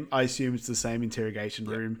same. I assume it's the same interrogation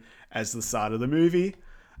room as the start of the movie.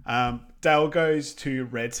 Dale goes to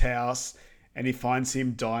Red's house, and he finds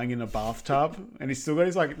him dying in a bathtub, and he's still got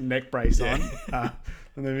his like neck brace on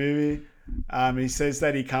in the movie. He says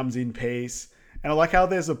that he comes in peace, and I like how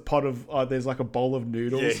there's there's like a bowl of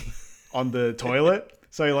noodles on the toilet.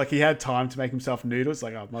 So like he had time to make himself noodles.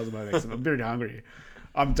 Like, "Oh, might as well make some. I'm very hungry.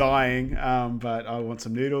 I'm dying, but I want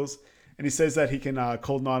some noodles." And he says that he can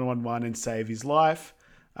call 911 and save his life,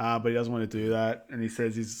 but he doesn't want to do that. And he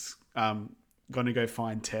says he's going to go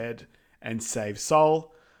find Ted and save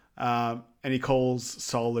Saul. And he calls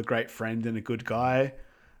Saul a great friend and a good guy.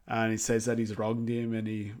 And he says that he's wronged him, and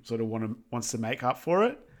he sort of wants to make up for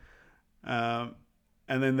it. And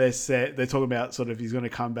then they're talking about sort of he's going to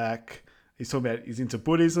come back. He's talking about he's into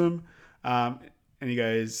Buddhism. And he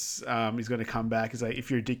goes, he's going to come back. He's like, "If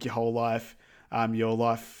you're a dick your whole life, your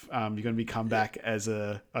life, you're going to be come back as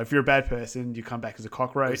if you're a bad person, you come back as a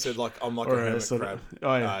cockroach. He said, like, I'm like a or hermit sort crab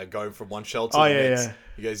of- going from one shell to Oh, the yeah, next. yeah.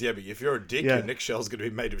 He goes, yeah, but if you're a dick, Yeah. your next shell's going to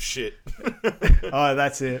be made of shit. Oh,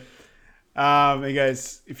 that's it. He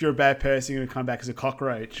goes, if you're a bad person, you're going to come back as a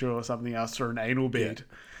cockroach or something else, or an anal bead.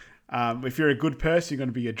 If you're a good person, you're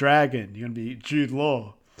going to be a dragon. You're going to be Jude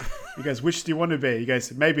Law. He goes, which do you want to be? He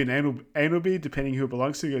goes, maybe an anal bead, depending who it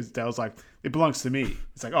belongs to. He goes, Dale's like, it belongs to me.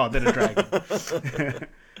 It's like, oh, then a dragon.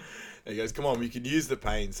 He goes, come on, we can use the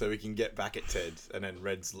pain so we can get back at Ted. And then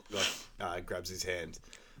Red's like, grabs his hand.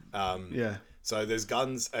 Yeah. So there's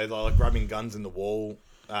guns, like grabbing guns in the wall.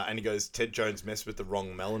 And he goes, Ted Jones messed with the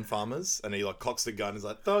wrong melon farmers. And he like cocks the gun. He's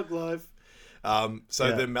like, thug life.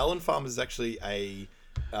 The melon farmers is actually a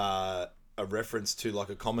reference to like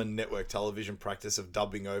a common network television practice of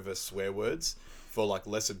dubbing over swear words for like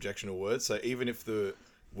less objectionable words. So even if the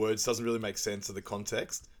words doesn't really make sense of the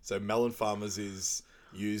context. So melon farmers is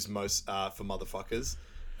used most for motherfuckers.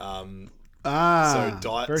 Very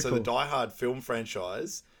The cool. Die Hard film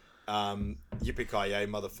franchise, Yippee-ki-yay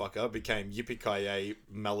motherfucker, became Yippee-ki-yay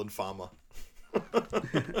melon farmer.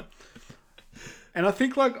 And I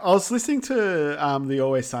think like I was listening to the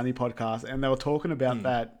Always Sunny podcast, and they were talking about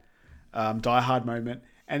that Die Hard moment,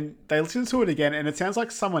 and they listened to it again, and it sounds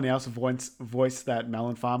like someone else voiced that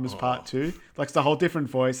Melon Farmers part too. Like it's a whole different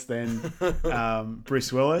voice than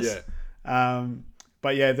Bruce Willis. Yeah.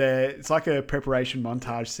 But yeah, it's like a preparation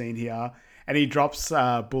montage scene here. And he drops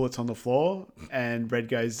bullets on the floor, and Red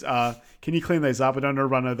goes, can you clean those up? I don't want to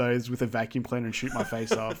run of those with a vacuum cleaner and shoot my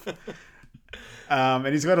face off. And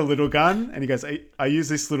he's got a little gun, and he goes, I used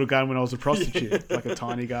this little gun when I was a prostitute, like a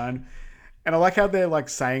tiny gun. And I like how they're like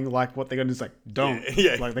saying like what they're going to do is like, don't.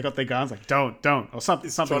 Yeah. Like they got their guns like, don't, or something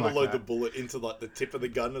Trying to like load that. the bullet into like the tip of the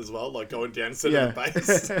gun as well, like going down center of the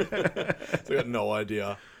base. So I got no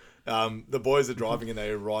idea. The boys are driving and they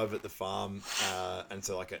arrive at the farm, and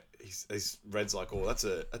so like he's Red's like, oh, that's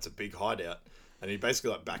a big hideout, and he basically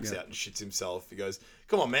like backs out and shits himself. He goes,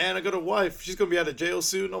 come on, man, I got a wife. She's gonna be out of jail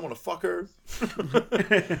soon. I want to fuck her.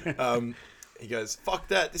 He goes, fuck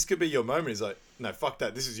that. This could be your moment. He's like, no, fuck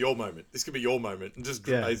that. This is your moment. This could be your moment. And just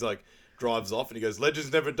he's like drives off and he goes,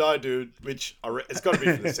 legends never die, dude. Which it's got to be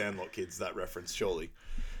from the Sandlot kids, that reference, surely.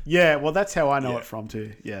 Yeah, well, that's how I know it from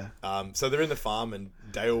too. Yeah. So they're in the farm and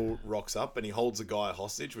Dale rocks up and he holds a guy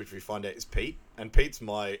hostage, which we find out is Pete. And Pete's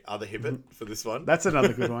my other hibbit for this one. That's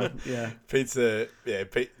another good one. Yeah. Pete. I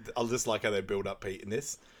just like how they build up Pete in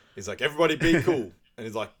this. He's like, everybody be cool. And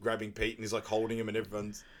he's like grabbing Pete and he's like holding him and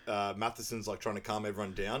everyone's, Matheson's like trying to calm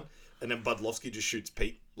everyone down. And then Budlowski just shoots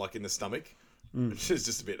Pete like in the stomach, which is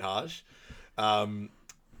just a bit harsh. And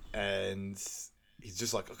he's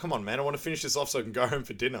just like, oh, come on, man, I want to finish this off so I can go home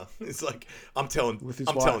for dinner. It's like, I'm telling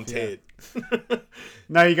Ted.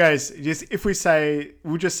 No, you guys,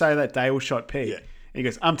 we'll just say that Dale shot Pete. Yeah. And he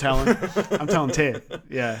goes, I'm telling Ted.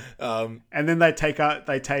 Yeah. And then they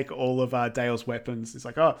take all of Dale's weapons. It's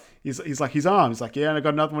like, oh, he's like his arm. He's like, yeah, and I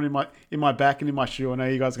got another one in my back and in my shoe. I know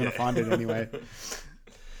you guys are gonna find it anyway.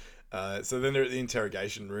 So then they're at the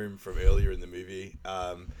interrogation room from earlier in the movie.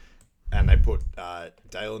 And they put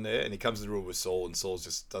Dale in there, and he comes to the room with Saul, and Saul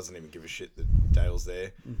just doesn't even give a shit that Dale's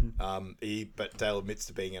there. But Dale admits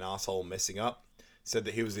to being an asshole, messing up. Said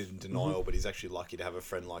that he was in denial, but he's actually lucky to have a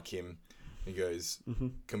friend like him. He goes,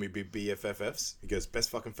 "Can we be BFFs?" He goes, "Best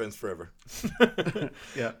fucking friends forever."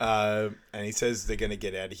 Yeah. And he says they're going to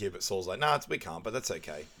get out of here, but Saul's like, "Nah, we can't, but that's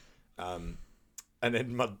okay." And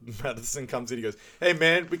then Matheson comes in. He goes, "Hey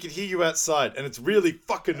man, we can hear you outside, and it's really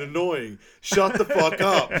fucking annoying. Shut the fuck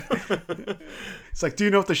up." It's like, do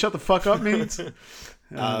you know what the shut the fuck up means?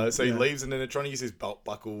 So he leaves, and then they're trying to use his belt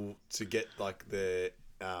buckle to get like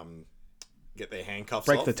get their handcuffs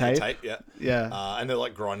Break off. the tape. Yeah. And they're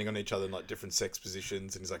like grinding on each other in like different sex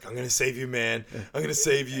positions. And he's like, I'm going to save you, man. I'm going to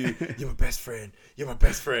save you. You're my best friend. You're my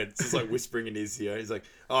best friend. So he's like whispering in his ear. He's like,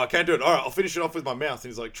 oh, I can't do it. All right, I'll finish it off with my mouth.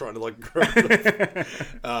 And he's like trying to like grab it.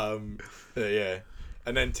 Yeah.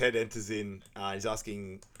 And then Ted enters in. He's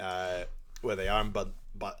asking where they are. And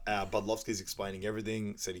Budlowski's explaining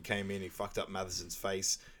everything. Said he came in. He fucked up Matheson's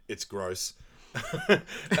face. It's gross. And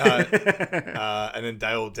then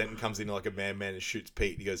Dale Denton comes in like a man and shoots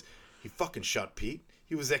Pete. He goes, he fucking shot Pete.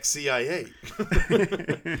 He was ex-CIA.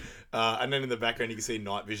 And then in the background you can see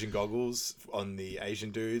night vision goggles on the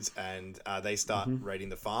Asian dudes, and they start raiding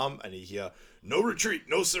the farm, and you hear no retreat,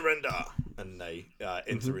 no surrender, and they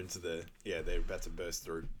enter into they're about to burst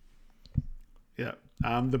through. Yeah.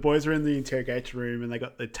 The boys are in the interrogation room and they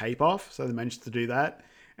got the tape off, so they managed to do that,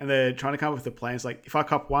 and they're trying to come up with a plan. It's like, if I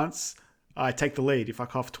cop once, I take the lead. If I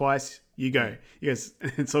cough twice, you go. He goes,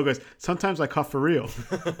 and Saul goes, sometimes I cough for real.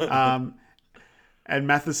 and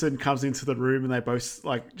Matheson comes into the room and they both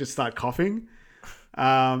like just start coughing.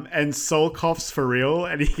 And Saul coughs for real,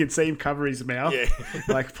 and you can see him cover his mouth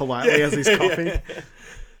like politely as he's coughing.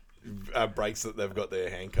 Breaks that they've got their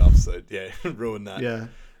handcuffs, so ruin that. Yeah.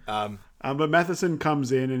 But Matheson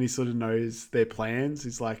comes in and he sort of knows their plans.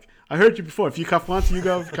 He's like, I heard you before. If you cuff once, you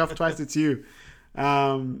go. If you cuff twice, it's you.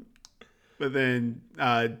 But then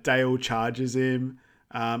Dale charges him,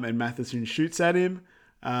 and Matheson shoots at him.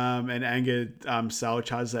 And Anger Sal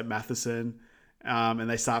charges at Matheson, and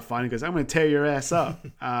they start fighting. He goes, I'm going to tear your ass up.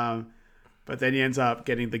 But then he ends up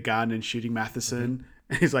getting the gun and shooting Matheson.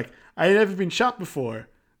 And he's like, I ain't never been shot before.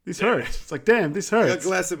 This hurts. It's like, damn, this hurts. I got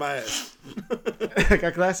glass in my ass. I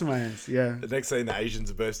got glass in my ass, yeah. The next scene, the Asians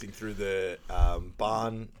are bursting through the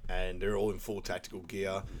barn, and they're all in full tactical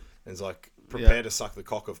gear. And it's like, prepare to suck the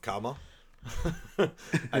cock of karma.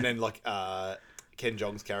 And then, like, Ken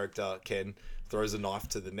Jeong's character, Ken, throws a knife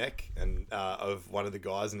to the neck and of one of the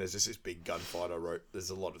guys, and there's just this big gunfight. I wrote, there's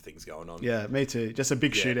a lot of things going on. Yeah, me too. Just a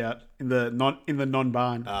big shootout in the non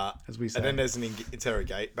barn, as we say. And then there's an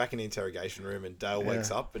back in the interrogation room, and Dale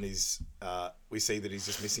wakes up, and we see that he's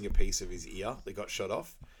just missing a piece of his ear that got shot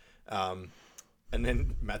off. And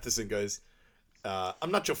then Matheson goes,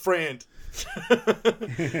 I'm not your friend.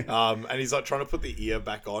 And he's like trying to put the ear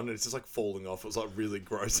back on, and it's just like falling off. It was like really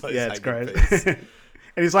gross. Like, it's great.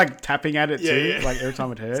 And he's like tapping at it too, like every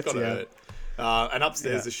time it hurts. It's gotta hurt. And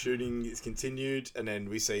upstairs, the shooting is continued, and then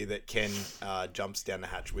we see that Ken jumps down the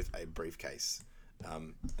hatch with a briefcase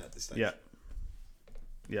at this stage.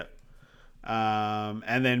 Yeah.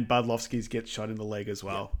 And then Budlovsky's gets shot in the leg as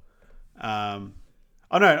well.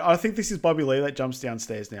 Oh no, I think this is Bobby Lee that jumps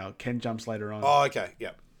downstairs now. Ken jumps later on. Oh, okay.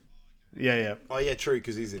 Yeah. Yeah. Oh, yeah, true,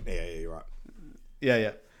 because he's in... Yeah, you're right.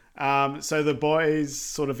 Yeah. So the boys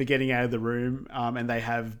sort of are getting out of the room, and they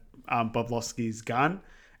have Budlovsky's gun,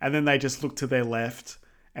 and then they just look to their left,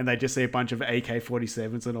 and they just see a bunch of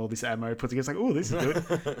AK-47s and all this ammo put together. It's like, oh, this is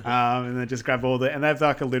good. And they just grab all and they have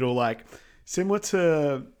like a little, like, similar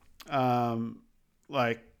to,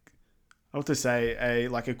 like, I want to say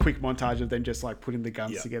a quick montage of them just like putting the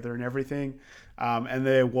guns together and everything. And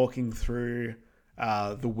they're walking through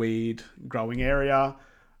the weed growing area.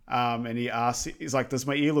 And he asks, he's like, does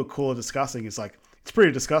my ear look cool or disgusting? It's like, it's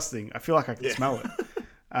pretty disgusting. I feel like I can smell it.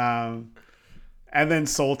 And then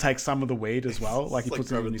Saul takes some of the weed as well. Like, he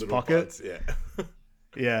puts it in his pocket. Bites,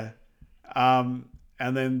 yeah. And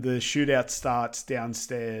then the shootout starts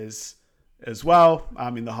downstairs as well,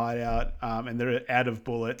 in the hideout. And they're out of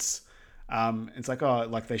bullets. It's like,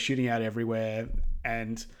 like they're shooting out everywhere.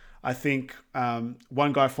 And I think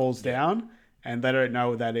one guy falls down, and they don't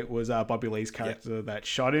know that it was Bobby Lee's character that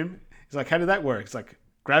shot him. He's like, how did that work? It's like,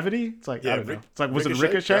 gravity? It's like, I don't know. It's like, was it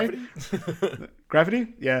ricochet?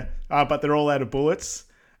 Gravity? Yeah. But they're all out of bullets.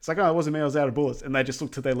 It's like, it wasn't me, I was out of bullets. And they just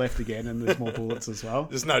look to their left again, and there's more bullets as well.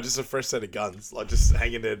 Just a fresh set of guns, like just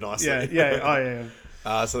hanging there nicely. Yeah.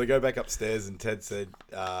 So they go back upstairs, and Ted said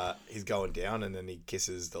he's going down, and then he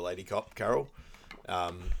kisses the lady cop, Carol.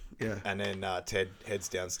 And then Ted heads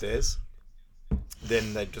downstairs.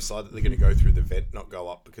 Then they decide that they're going to go through the vent, not go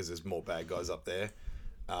up, because there's more bad guys up there.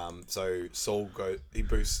 So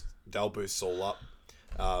Dale boosts Saul up,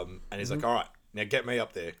 and he's like, all right, now get me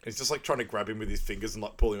up there. And he's just like trying to grab him with his fingers and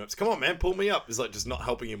like pull him up. So, come on, man, pull me up. He's like just not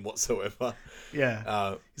helping him whatsoever.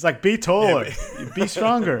 Yeah. He's like, be taller, be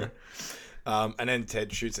stronger. And then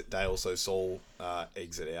Ted shoots at Dale, so Saul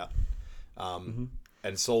exit out.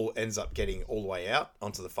 And Saul ends up getting all the way out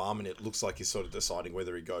onto the farm, and it looks like he's sort of deciding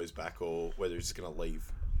whether he goes back or whether he's just going to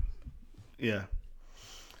leave. Yeah.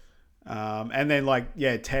 And then,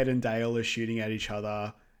 Ted and Dale are shooting at each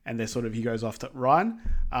other, and he goes off to run.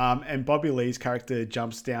 And Bobby Lee's character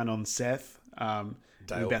jumps down on Seth. Dale.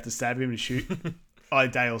 About to stab him and shoot.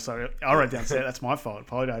 Dale, sorry. I wrote down Seth. That's my fault.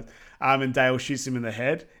 Apologize. And Dale shoots him in the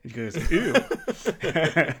head. And he goes, ew.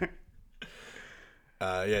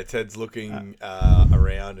 Ted's looking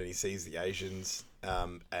around, and he sees the Asians,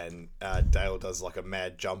 and Dale does like a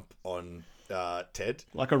mad jump on Ted,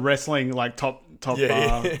 like a wrestling top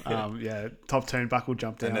bar, top turnbuckle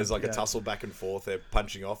jump down. And there's like a tussle back and forth. They're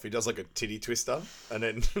punching off. He does like a titty twister, and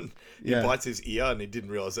then he bites his ear, and he didn't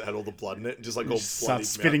realize it had all the blood in it, and just like all starts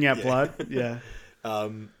spitting out blood. Yeah.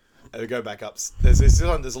 And we go back up. There's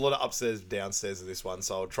a lot of upstairs, downstairs of this one,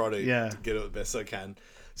 so I'll try to get it the best I can.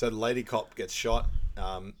 So the lady cop gets shot,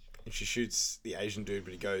 and she shoots the Asian dude,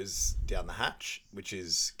 but he goes down the hatch, which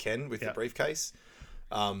is Ken with the briefcase.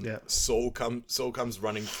 Saul comes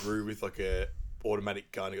running through with like a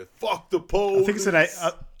automatic gun. He goes, "Fuck the police!"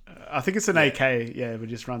 I think it's an AK. Yeah, but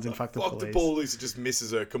just runs in. Fuck the police. Fuck the police! It just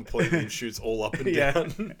misses her completely and shoots all up and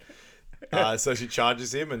down. So she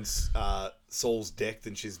charges him, and Saul's decked,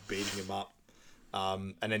 and she's beating him up.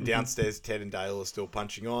 And then downstairs, Ted and Dale are still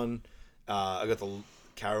punching on. I got the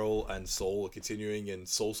Carol and Saul are continuing, and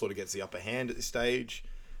Saul sort of gets the upper hand at this stage.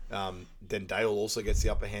 Then Dale also gets the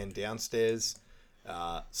upper hand downstairs.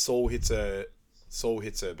 Saul hits her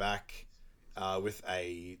back with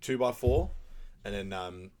a 2x4, and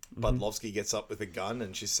then Budlovsky gets up with a gun,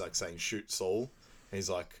 and she's like saying, "Shoot, Saul." And he's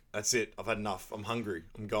like, "That's it. I've had enough. I'm hungry.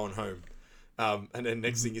 I'm going home." And then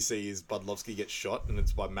next thing you see is Budlovsky gets shot, and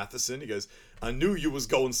it's by Matheson. He goes, "I knew you was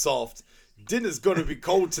going soft. Dinner's gonna be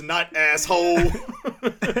cold tonight, asshole."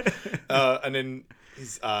 And then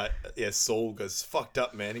Saul goes, "Fucked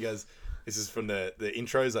up, man." He goes, this is from the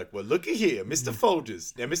intro. He's like, "Well, looky here, Mr.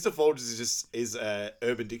 Folgers." Now, Mr. Folgers is a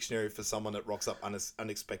Urban Dictionary for someone that rocks up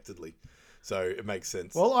unexpectedly. So it makes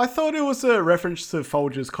sense. Well, I thought it was a reference to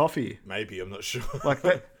Folgers coffee. Maybe, I'm not sure. Like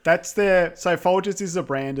that's their... So Folgers is a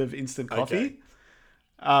brand of instant coffee.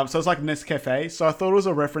 Okay. So it's like Nescafe. So I thought it was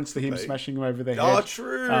a reference to him smashing him over the head. Oh,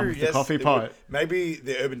 true. With the coffee pot. Maybe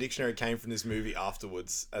the Urban Dictionary came from this movie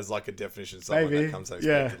afterwards as like a definition of someone that comes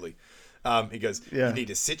unexpectedly. He goes, "You need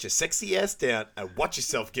to sit your sexy ass down and watch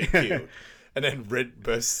yourself get killed." And then Red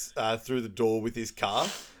bursts through the door with his car,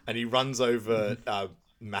 and he runs over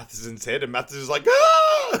Matheson's head, and Matheson's like,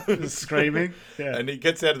 "Ah!" Screaming. Yeah. And he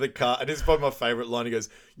gets out of the car, and it's probably my favourite line. He goes,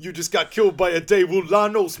 "You just got killed by a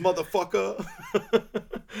Devulanos, motherfucker."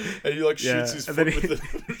 And he like shoots his foot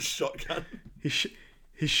with a shotgun.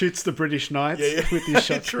 He shoots the British Knights with his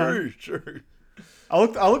shotgun. True. I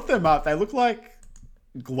looked them up. They look like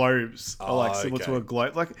globes, or like similar to a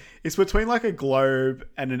globe. Like it's between like a globe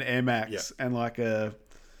and an Air Max, and like a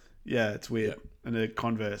it's weird. And a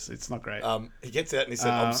Converse. It's not great. He gets out and he said,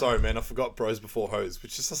 "I'm sorry, man. I forgot bros before hoes,"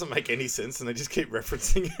 which just doesn't make any sense, and they just keep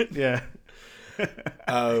referencing it. Yeah.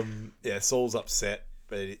 Saul's upset,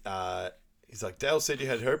 but he's like, "Dale said you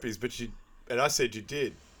had herpes, and I said you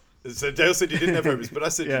did." So Dale said you didn't have herpes, but I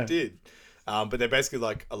said you did. But they're basically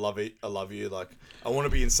like, "I love you. Like, I want to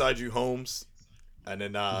be inside you, Holmes." And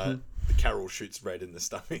then the Carol shoots Red in the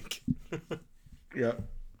stomach. Yeah.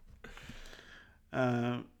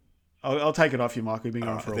 I'll take it off you, Mark. We've been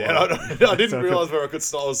on for a while. I didn't realise where I could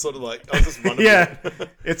start. I was sort of like, I was just running.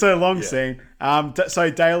 It's a long scene. So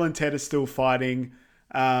Dale and Ted are still fighting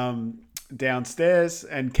downstairs,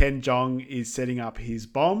 and Ken Jeong is setting up his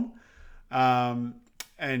bomb.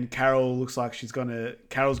 And Carol looks like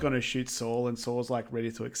Carol's gonna shoot Saul, and Saul's like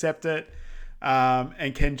ready to accept it.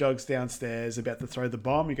 And Ken Jeong's downstairs about to throw the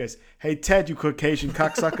bomb. He goes, "Hey Ted, you Caucasian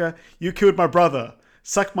cocksucker, you killed my brother.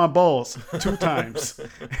 Suck my balls 2 times."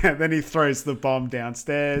 And then he throws the bomb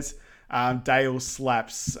downstairs. Dale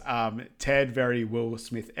slaps Ted, very Will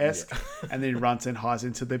Smith-esque, and then runs and hides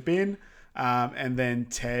into the bin. And then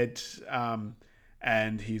Ted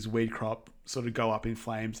and his weed crop sort of go up in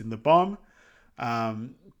flames in the bomb.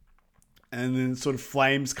 And then sort of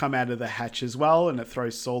flames come out of the hatch as well, and it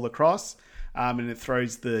throws Saul across. And it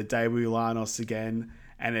throws the Devulanos again,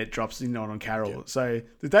 and it drops in on Carol. Yep. So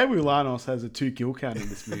the Devulanos has a 2 kill count in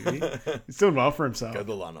this movie. He's doing well for himself. Go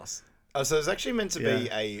the Lanos. So it's actually meant to be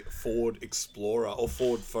a Ford Explorer or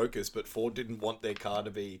Ford Focus, but Ford didn't want their car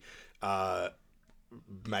to be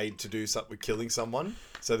made to do something with killing someone.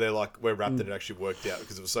 So they're like, we're wrapped that it actually worked out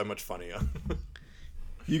because it was so much funnier.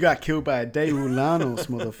 You got killed by a Devulanos,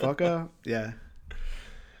 motherfucker. Yeah.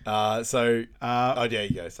 There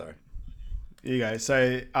you go. Sorry. Here you go.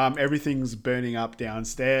 So everything's burning up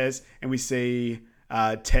downstairs, and we see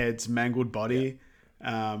Ted's mangled body.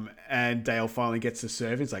 And Dale finally gets to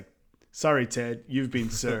serve. He's like, "Sorry, Ted, you've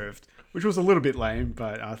been served," which was a little bit lame,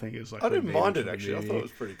 but I think it was like. I didn't mind it actually. I thought it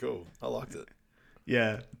was pretty cool. I liked it.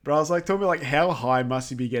 Yeah, but I was like, tell me, like, how high must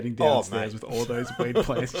he be getting downstairs with all those weed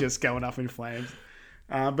plants just going up in flames?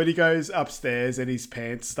 But he goes upstairs and his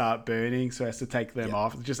pants start burning, so he has to take them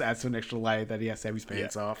off. It just adds to an extra layer that he has to have his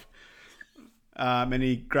pants off. And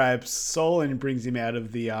he grabs Saul and brings him out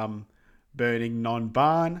of the burning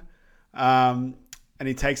non-barn. And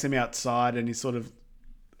he takes him outside, and he's sort of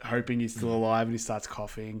hoping he's still alive, and he starts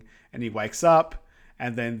coughing, and he wakes up,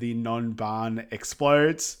 and then the non-barn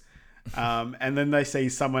explodes. And then they see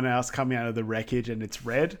someone else coming out of the wreckage, and it's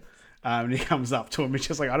Red. And he comes up to him. He's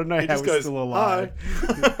just like, "I don't know how he's still alive."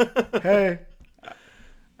 Hey.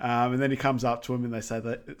 And then he comes up to him, and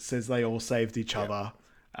it says they all saved each other.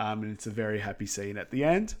 And it's a very happy scene at the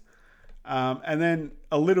end. And then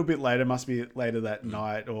a little bit later, must be later that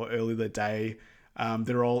night or early the day,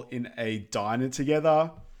 they're all in a diner together,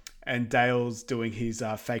 and Dale's doing his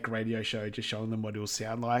fake radio show, just showing them what it will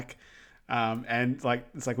sound like. And like,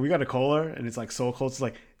 it's like, "We got to call her," and it's like Saul calls, it's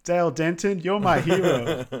like, Dale Denton, you're my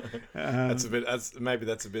hero. Maybe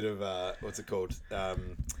that's a bit of what's it called?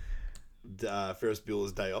 Ferris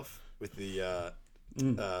Bueller's Day Off with the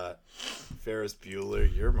Ferris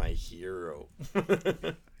Bueller, you're my hero.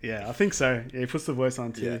 Yeah, I think so. Yeah, he puts the voice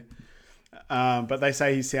on too. Yeah. But they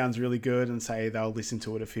say he sounds really good and say they'll listen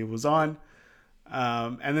to it if he was on.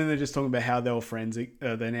 And then they're just talking about how they were friends.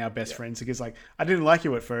 They're now best friends. Because like, I didn't like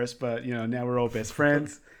you at first, but now we're all best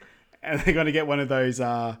friends. And they're going to get one of those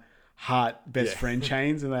heart best friend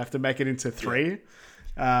chains, and they have to make it into 3.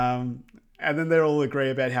 And then they all agree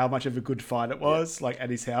about how much of a good fight it was. Like at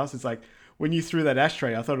his house, it's like when you threw that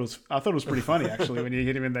ashtray, I thought it was pretty funny actually when you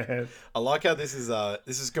hit him in the head. I like how this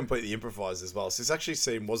is completely improvised as well. So this actually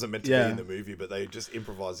scene wasn't meant to be in the movie, but they just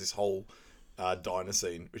improvised this whole diner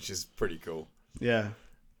scene, which is pretty cool. Yeah.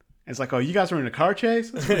 It's like, oh, you guys were in a car chase?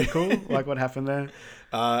 That's pretty cool. Like what happened there.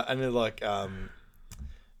 And they're like,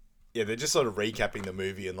 they're just sort of recapping the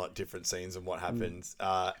movie and like different scenes and what happens.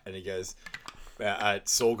 And he goes,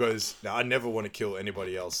 Saul goes, "No, I never want to kill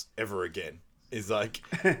anybody else ever again." He's like,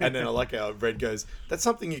 and then I like how Red goes, "That's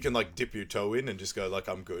something you can like dip your toe in and just go like,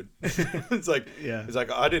 I'm good." It's like, He's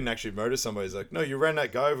like, "I didn't actually murder somebody." He's like, "No, you ran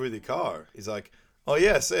that guy over with your car." He's like, "Oh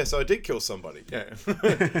yes, so I did kill somebody." Yeah.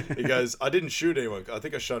 He goes, "I didn't shoot anyone. I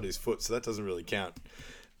think I shot his foot, so that doesn't really count."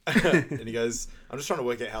 And he goes, "I'm just trying to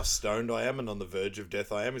work out how stoned I am and on the verge of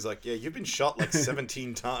death I am." He's like, "Yeah, you've been shot like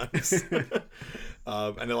 17 times."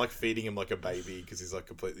 And they're like feeding him like a baby because he's like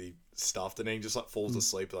completely stuffed, and then he just like falls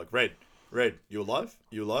asleep. They're like, Red, you alive?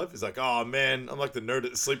 You alive? He's like, "Oh man, I'm like the nerd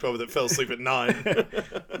at the sleepover that fell asleep at 9.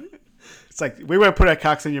 It's like, we won't put our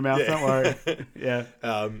cocks in your mouth, don't worry. Yeah.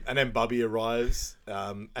 And then Bubby arrives,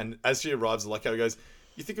 and as she arrives, I like how he goes,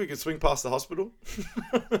 "You think we could swing past the hospital?"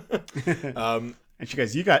 And she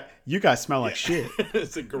goes, you guys smell like shit.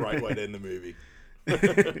 It's a great way to end the movie.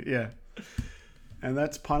 Yeah. And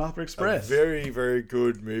that's Pineapple Express. A very, very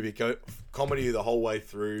good movie. Comedy the whole way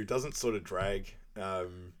through. Doesn't sort of drag.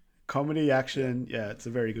 Comedy, action. Yeah, it's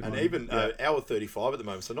a very good one. And even hour 35 at the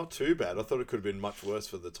moment, so not too bad. I thought it could have been much worse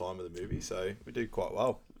for the time of the movie, so we did quite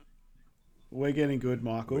well. We're getting good,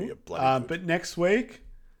 Michael. We get bloody good. But next week,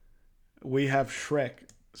 we have Shrek.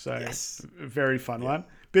 So, very fun one.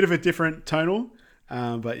 Bit of a different tonal,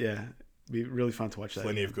 but yeah, be really fun to watch that.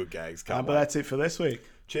 Plenty of good gags. But that's it for this week.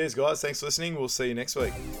 Cheers, guys. Thanks for listening. We'll see you next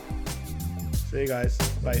week. See you guys.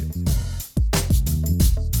 Bye.